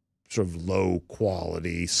 sort of low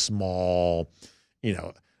quality, small,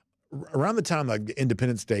 around the time like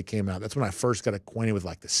Independence Day came out, that's when I first got acquainted with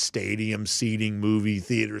like the stadium seating movie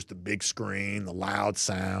theaters, the big screen, the loud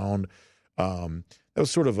sound. That was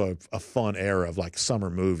sort of a fun era of like summer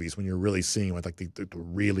movies when you're really seeing with like the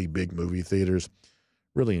really big movie theaters.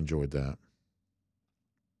 Really enjoyed that.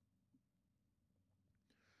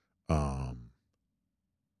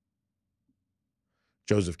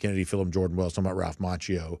 Joseph Kennedy, Philip Jordan Wells, talking about Ralph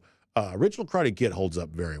Macchio. Original Karate Kid holds up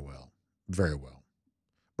very well. Very well.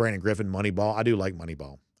 Brandon Griffin, Moneyball. I do like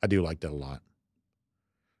Moneyball. I do like that a lot.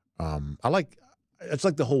 It's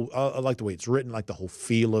like the whole, I like the way it's written, like the whole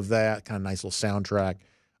feel of that, kind of nice little soundtrack.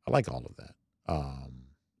 I like all of that.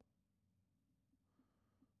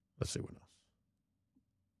 Let's see what else.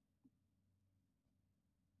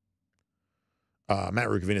 Matt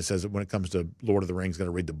Rukavina says that when it comes to Lord of the Rings, got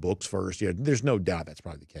to read the books first. Yeah, there's no doubt that's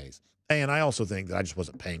probably the case. And I also think that I just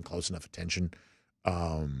wasn't paying close enough attention.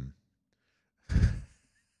 I'm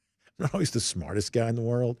not always the smartest guy in the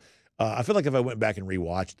world. I feel like if I went back and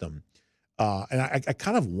rewatched them, and I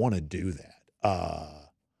kind of want to do that.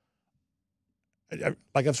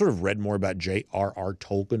 I've sort of read more about J.R.R.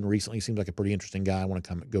 Tolkien recently. He seems like a pretty interesting guy. I want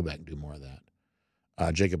to go back and do more of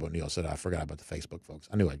that. Jacob O'Neill said, I forgot about the Facebook folks.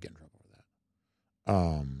 I knew I'd get in trouble with that.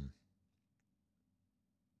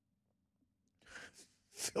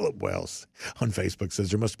 Philip Wells on Facebook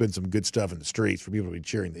says there must have been some good stuff in the streets for people to be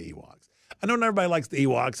cheering the Ewoks. I know not everybody likes the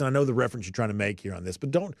Ewoks, and I know the reference you're trying to make here on this,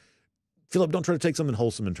 but Philip, don't try to take something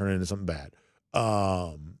wholesome and turn it into something bad.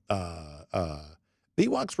 The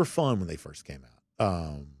Ewoks were fun when they first came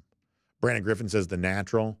out. Brandon Griffin says The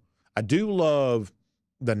Natural. I do love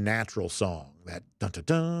the Natural song. That dun dun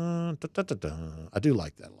dun dun dun dun dun. I do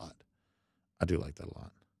like that a lot.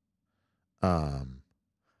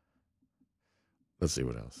 Let's see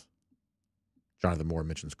what else. Jonathan Moore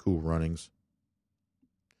mentions Cool Runnings.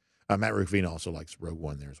 Matt Rukavina also likes Rogue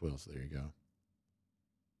One there as well, so there you go.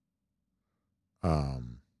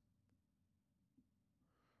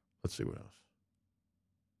 Let's see what else.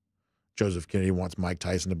 Joseph Kennedy wants Mike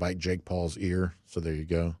Tyson to bite Jake Paul's ear, so there you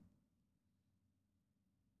go.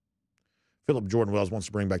 Philip Jordan Wells wants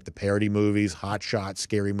to bring back the parody movies, Hot Shot,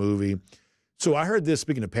 Scary Movie. So I heard this,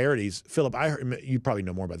 speaking of parodies, Philip, you probably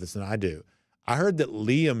know more about this than I do. I heard that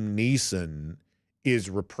Liam Neeson is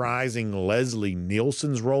reprising Leslie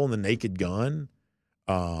Nielsen's role in The Naked Gun.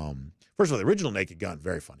 First of all, the original Naked Gun,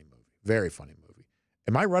 very funny movie. Very funny movie.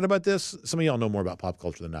 Am I right about this? Some of y'all know more about pop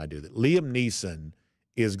culture than I do. That Liam Neeson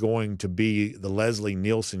is going to be the Leslie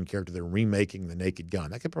Nielsen character. They're remaking The Naked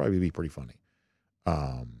Gun. That could probably be pretty funny.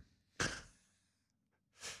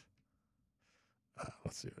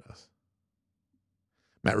 Let's see what else.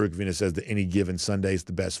 Matt Rukavina says that Any Given Sunday is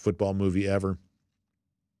the best football movie ever.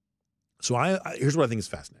 So here's what I think is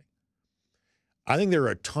fascinating. I think there are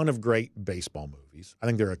a ton of great baseball movies. I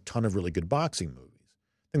think there are a ton of really good boxing movies.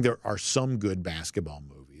 I think there are some good basketball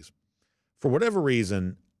movies. For whatever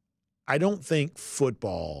reason, I don't think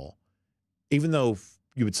football, even though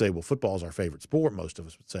you would say, well, football is our favorite sport, most of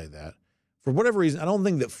us would say that. for whatever reason, I don't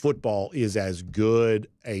think that football is as good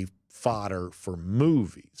a fodder for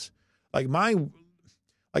movies. Like my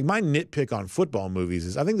nitpick on football movies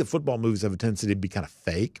is I think the football movies have a tendency to be kind of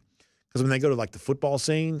fake, because when they go to like the football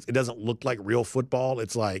scenes, it doesn't look like real football.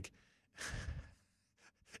 It's like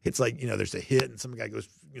there's a hit and some guy goes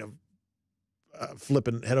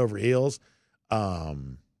flipping head over heels. I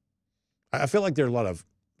feel like there are a lot of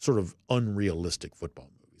sort of unrealistic football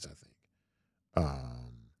movies, I think.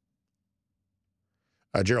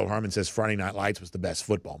 Gerald Harmon says Friday Night Lights was the best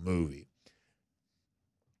football movie.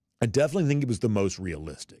 I definitely think it was the most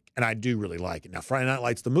realistic, and I do really like it. Now, Friday Night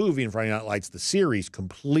Lights, the movie, and Friday Night Lights, the series,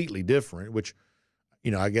 completely different, which,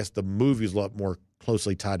 I guess the movie is a lot more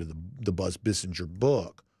closely tied to the Buzz Bissinger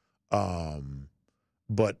book.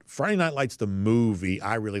 But Friday Night Lights, the movie,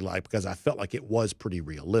 I really like because I felt like it was pretty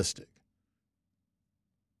realistic.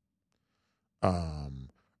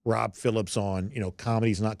 Rob Phillips on,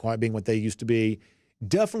 comedies not quite being what they used to be.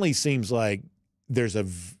 Definitely seems like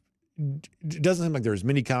it doesn't seem like there's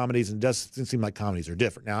many comedies, and it doesn't seem like comedies are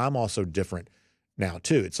different. Now, I'm also different now,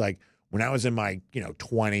 too. It's like when I was in my,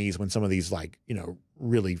 20s, when some of these,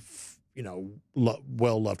 really,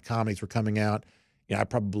 well-loved comedies were coming out, I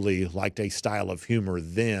probably liked a style of humor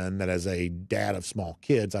then that as a dad of small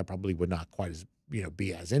kids, I probably would not quite as,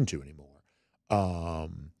 be as into anymore.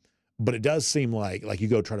 But it does seem like you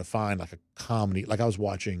go try to find like a comedy, like I was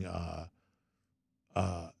watching,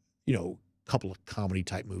 couple of comedy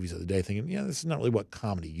type movies the other day thinking, this is not really what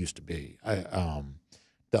comedy used to be. I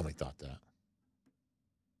definitely thought that.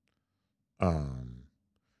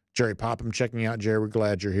 Jerry Popham checking out. Jerry, we're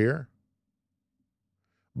glad you're here.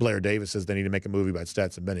 Blair Davis says they need to make a movie about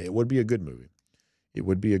Stetson Bennett. It would be a good movie. It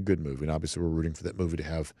would be a good movie. And obviously we're rooting for that movie to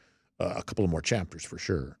have a couple of more chapters for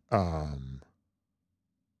sure.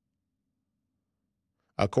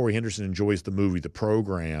 Corey Henderson enjoys the movie The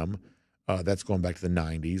Program. That's going back to the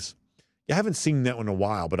 90s. I haven't seen that one in a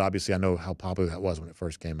while, but obviously I know how popular that was when it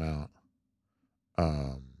first came out.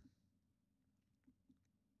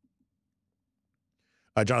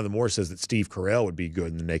 Jonathan Moore says that Steve Carell would be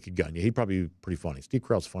good in The Naked Gun. Yeah, he'd probably be pretty funny. Steve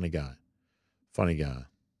Carell's a funny guy. Funny guy.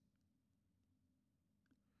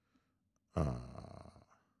 All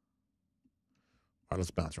right,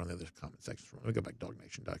 let's bounce around the other comment sections. Let me go back to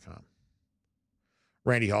DawgNation.com.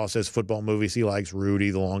 Randy Hall says football movies. He likes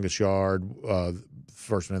Rudy, The Longest Yard,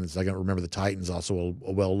 first one and the second. Remember the Titans, also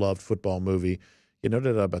a well-loved football movie. No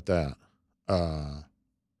doubt about that.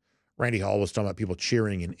 Randy Hall was talking about people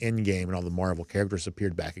cheering in Endgame and all the Marvel characters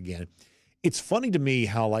appeared back again. It's funny to me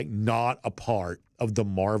how, not a part of the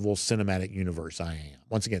Marvel Cinematic Universe I am.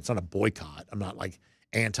 Once again, it's not a boycott. I'm not,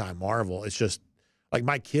 anti-Marvel. It's just,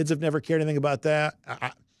 my kids have never cared anything about that.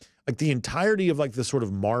 The entirety of, the sort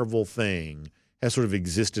of Marvel thing has sort of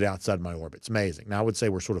existed outside my orbit. It's amazing. Now, I would say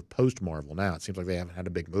we're sort of post-Marvel now. It seems like they haven't had a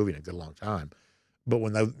big movie in a good long time. But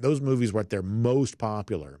when those movies were at their most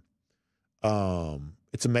popular,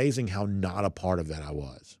 it's amazing how not a part of that I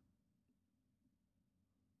was.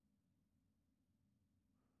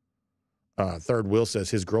 Third Will says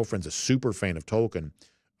his girlfriend's a super fan of Tolkien,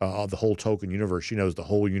 of the whole Tolkien universe. She knows the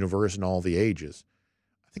whole universe and all the ages.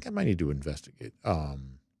 I think I might need to investigate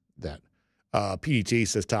that. PDT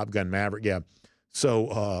says Top Gun Maverick. Yeah.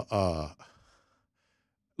 So,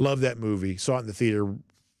 love that movie. Saw it in the theater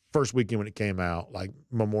first weekend when it came out,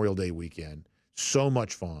 Memorial Day weekend. So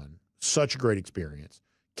much fun. Such a great experience.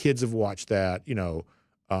 Kids have watched that.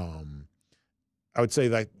 I would say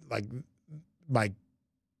that, my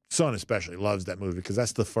son especially loves that movie because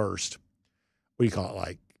that's the first, what do you call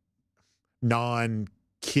it,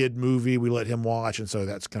 non-kid movie we let him watch, and so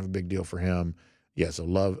that's kind of a big deal for him. Yeah, so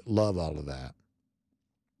love all of that.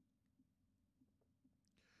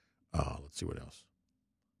 Let's see what else.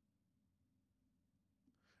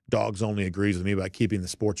 Dogs Only agrees with me about keeping the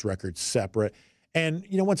sports records separate. And,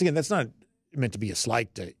 once again, that's not meant to be a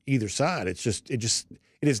slight to either side. It's just, it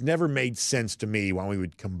has never made sense to me why we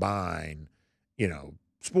would combine,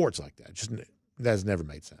 sports like that. That has never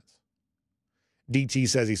made sense. DT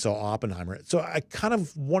says he saw Oppenheimer. So I kind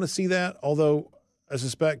of want to see that, although I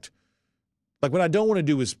suspect, what I don't want to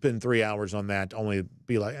do is spend 3 hours on that to only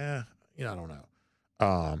be I don't know.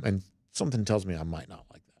 And something tells me I might not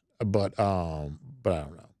like that. But I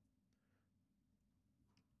don't know.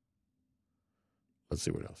 Let's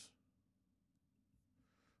see what else.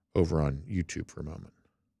 Over on YouTube for a moment.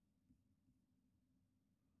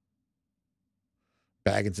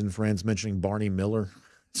 Baggins and Friends mentioning Barney Miller.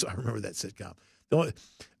 So I remember that sitcom.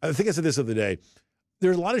 I think I said this the other day.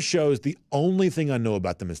 There's a lot of shows, the only thing I know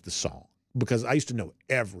about them is the song. Because I used to know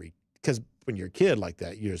because when you're a kid like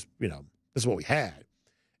that, you just, this is what we had.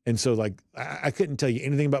 And so, like, I couldn't tell you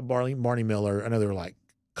anything about Barney Miller. I know they were like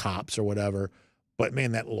cops or whatever, but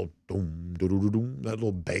man, that little doom, that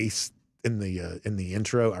little bass in the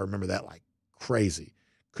intro, I remember that like crazy.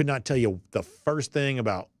 Could not tell you the first thing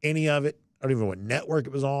about any of it. I don't even know what network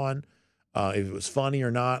it was on, if it was funny or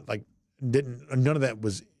not. Like, none of that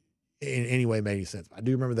was in any way made any sense. I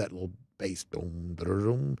do remember that little bass,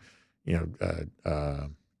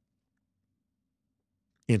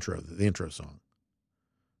 intro, the intro song.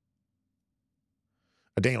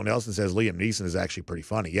 Daniel Nelson says Liam Neeson is actually pretty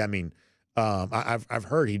funny. Yeah, I mean, I've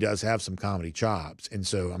heard he does have some comedy chops, and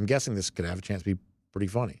so I'm guessing this could have a chance to be pretty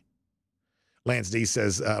funny. Lance D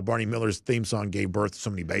says Barney Miller's theme song gave birth to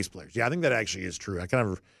so many bass players. Yeah, I think that actually is true. I kind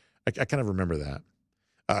of remember that.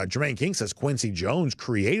 Jermaine King says Quincy Jones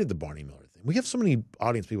created the Barney Miller thing. We have so many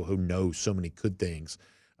audience people who know so many good things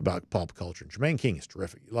about pop culture. And Jermaine King is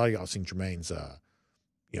terrific. A lot of y'all have seen Jermaine's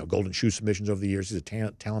Golden Shoe submissions over the years. He's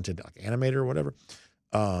a talented like animator or whatever.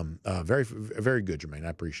 Very, very good, Jermaine. I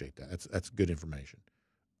appreciate that. That's good information.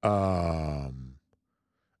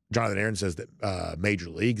 Jonathan Aaron says that Major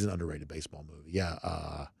League is an underrated baseball movie.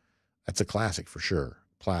 Yeah, that's a classic for sure.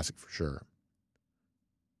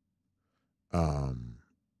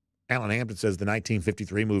 Alan Hampton says the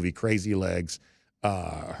 1953 movie Crazy Legs,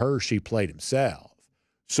 Hershey played himself.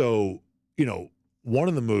 So, one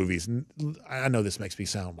of the movies, I know this makes me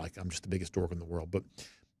sound like I'm just the biggest dork in the world, but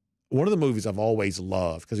one of the movies I've always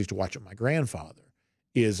loved, because I used to watch it with my grandfather,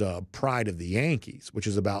 is Pride of the Yankees, which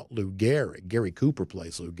is about Lou Gehrig. Gary Cooper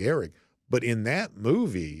plays Lou Gehrig. But in that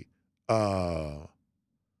movie, Babe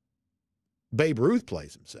Ruth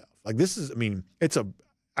plays himself. Like,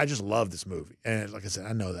 I just love this movie. And like I said,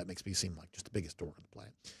 I know that makes me seem like just the biggest dork on the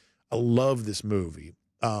planet. I love this movie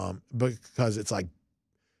because it's like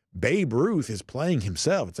Babe Ruth is playing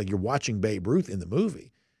himself. It's like you're watching Babe Ruth in the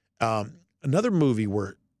movie. Another movie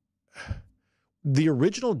where the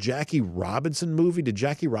original Jackie Robinson movie, did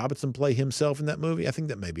Jackie Robinson play himself in that movie? I think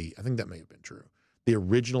that may have been true. The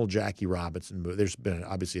original Jackie Robinson movie. There's been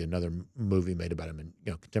obviously another movie made about him in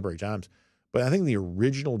contemporary times, but I think the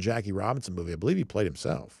original Jackie Robinson movie, I believe he played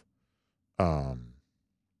himself. Let's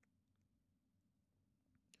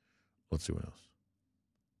see what else.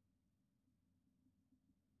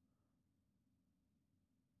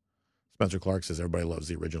 Spencer Clark says everybody loves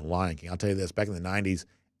the original Lion King. I'll tell you this, back in the 90s,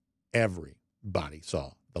 everybody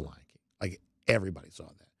saw The Lion King. Like, everybody saw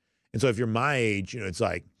that. And so if you're my age, it's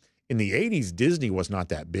like in the 80s, Disney was not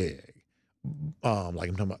that big. Like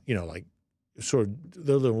I'm talking about, like sort of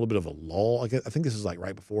a little bit of a lull. Like, I think this is like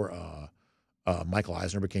right before Michael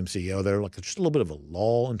Eisner became CEO. They're like just a little bit of a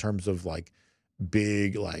lull in terms of like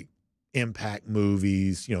big like impact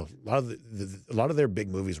movies. A lot of their big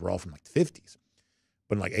movies were all from like the 50s.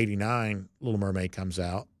 But in like 89, Little Mermaid comes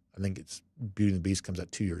out. I think it's Beauty and the Beast comes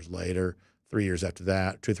out 2 years later, 3 years after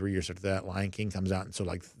that, 2 or 3 years after that, Lion King comes out. And so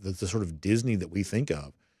like the sort of Disney that we think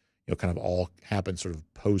of, kind of all happened sort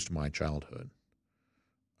of post my childhood.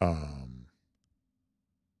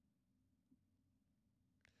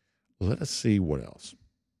 Let us see what else.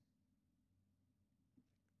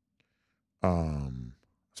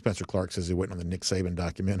 Spencer Clark says he's waiting on the Nick Saban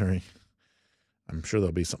documentary. I'm sure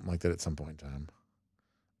there'll be something like that at some point in time.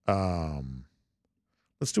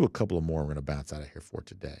 Let's do a couple of more. We're going to bounce out of here for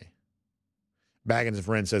today. Baggins' a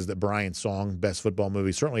friend says that Brian's Song, best football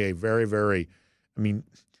movie, certainly a very, very, I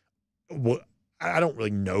don't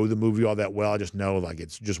really know the movie all that well. I just know like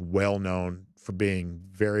it's just well known for being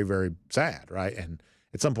very, very sad, right? And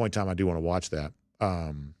at some point in time, I do want to watch that.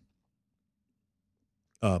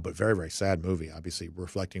 But very, very sad movie, obviously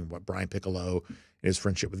reflecting what Brian Piccolo and his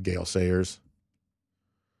friendship with Gale Sayers.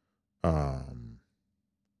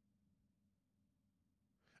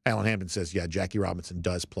 Alan Hampton says, yeah, Jackie Robinson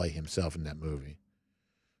does play himself in that movie.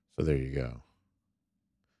 So there you go.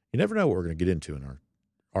 You never know what we're going to get into in our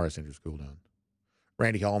RS Andrews Cool Down.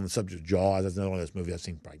 Randy Hall on the subject of Jaws. That's another one of those movies I've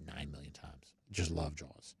seen probably 9 million times. Just love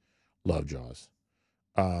Jaws. Love Jaws.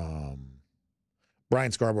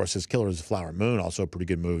 Brian Scarborough says Killer is a Flower Moon, also a pretty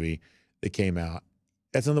good movie that came out.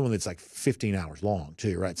 That's another one that's like 15 hours long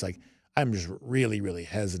too, right? It's like I'm just really, really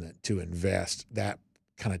hesitant to invest that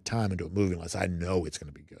kind of time into a movie unless I know it's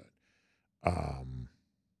going to be good.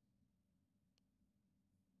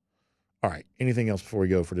 All right. Anything else before we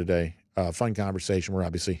go for today? Fun conversation. We're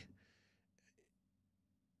obviously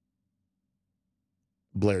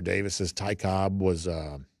Blair Davis says Ty Cobb was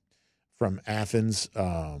from Athens.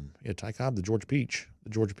 Ty Cobb, the Georgia Peach.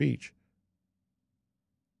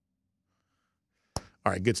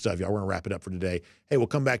 All right, good stuff, y'all. We're going to wrap it up for today. Hey, we'll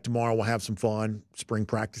come back tomorrow. We'll have some fun. Spring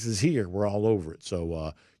practice is here. We're all over it.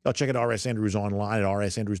 So y'all check out RS Andrews online at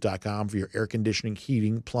rsandrews.com for your air conditioning,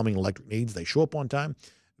 heating, plumbing, electric needs. They show up on time.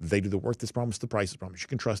 They do the work that's promised, the price is promised. You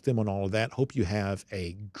can trust them on all of that. Hope you have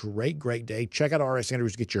a great, great day. Check out RS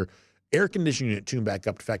Andrews to get your air conditioning unit tuned back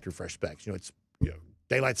up to factory fresh specs. It's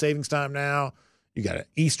daylight savings time now. You got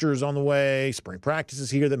Easter's on the way. Spring practice is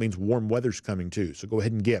here. That means warm weather's coming too. So go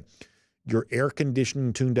ahead and get your air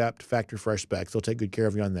conditioning tuned up to factory fresh specs. They'll take good care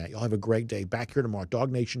of you on that. Y'all have a great day. Back here tomorrow,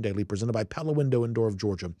 DawgNation Daily, presented by Pella Window and Door of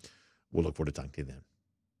Georgia. We'll look forward to talking to you then.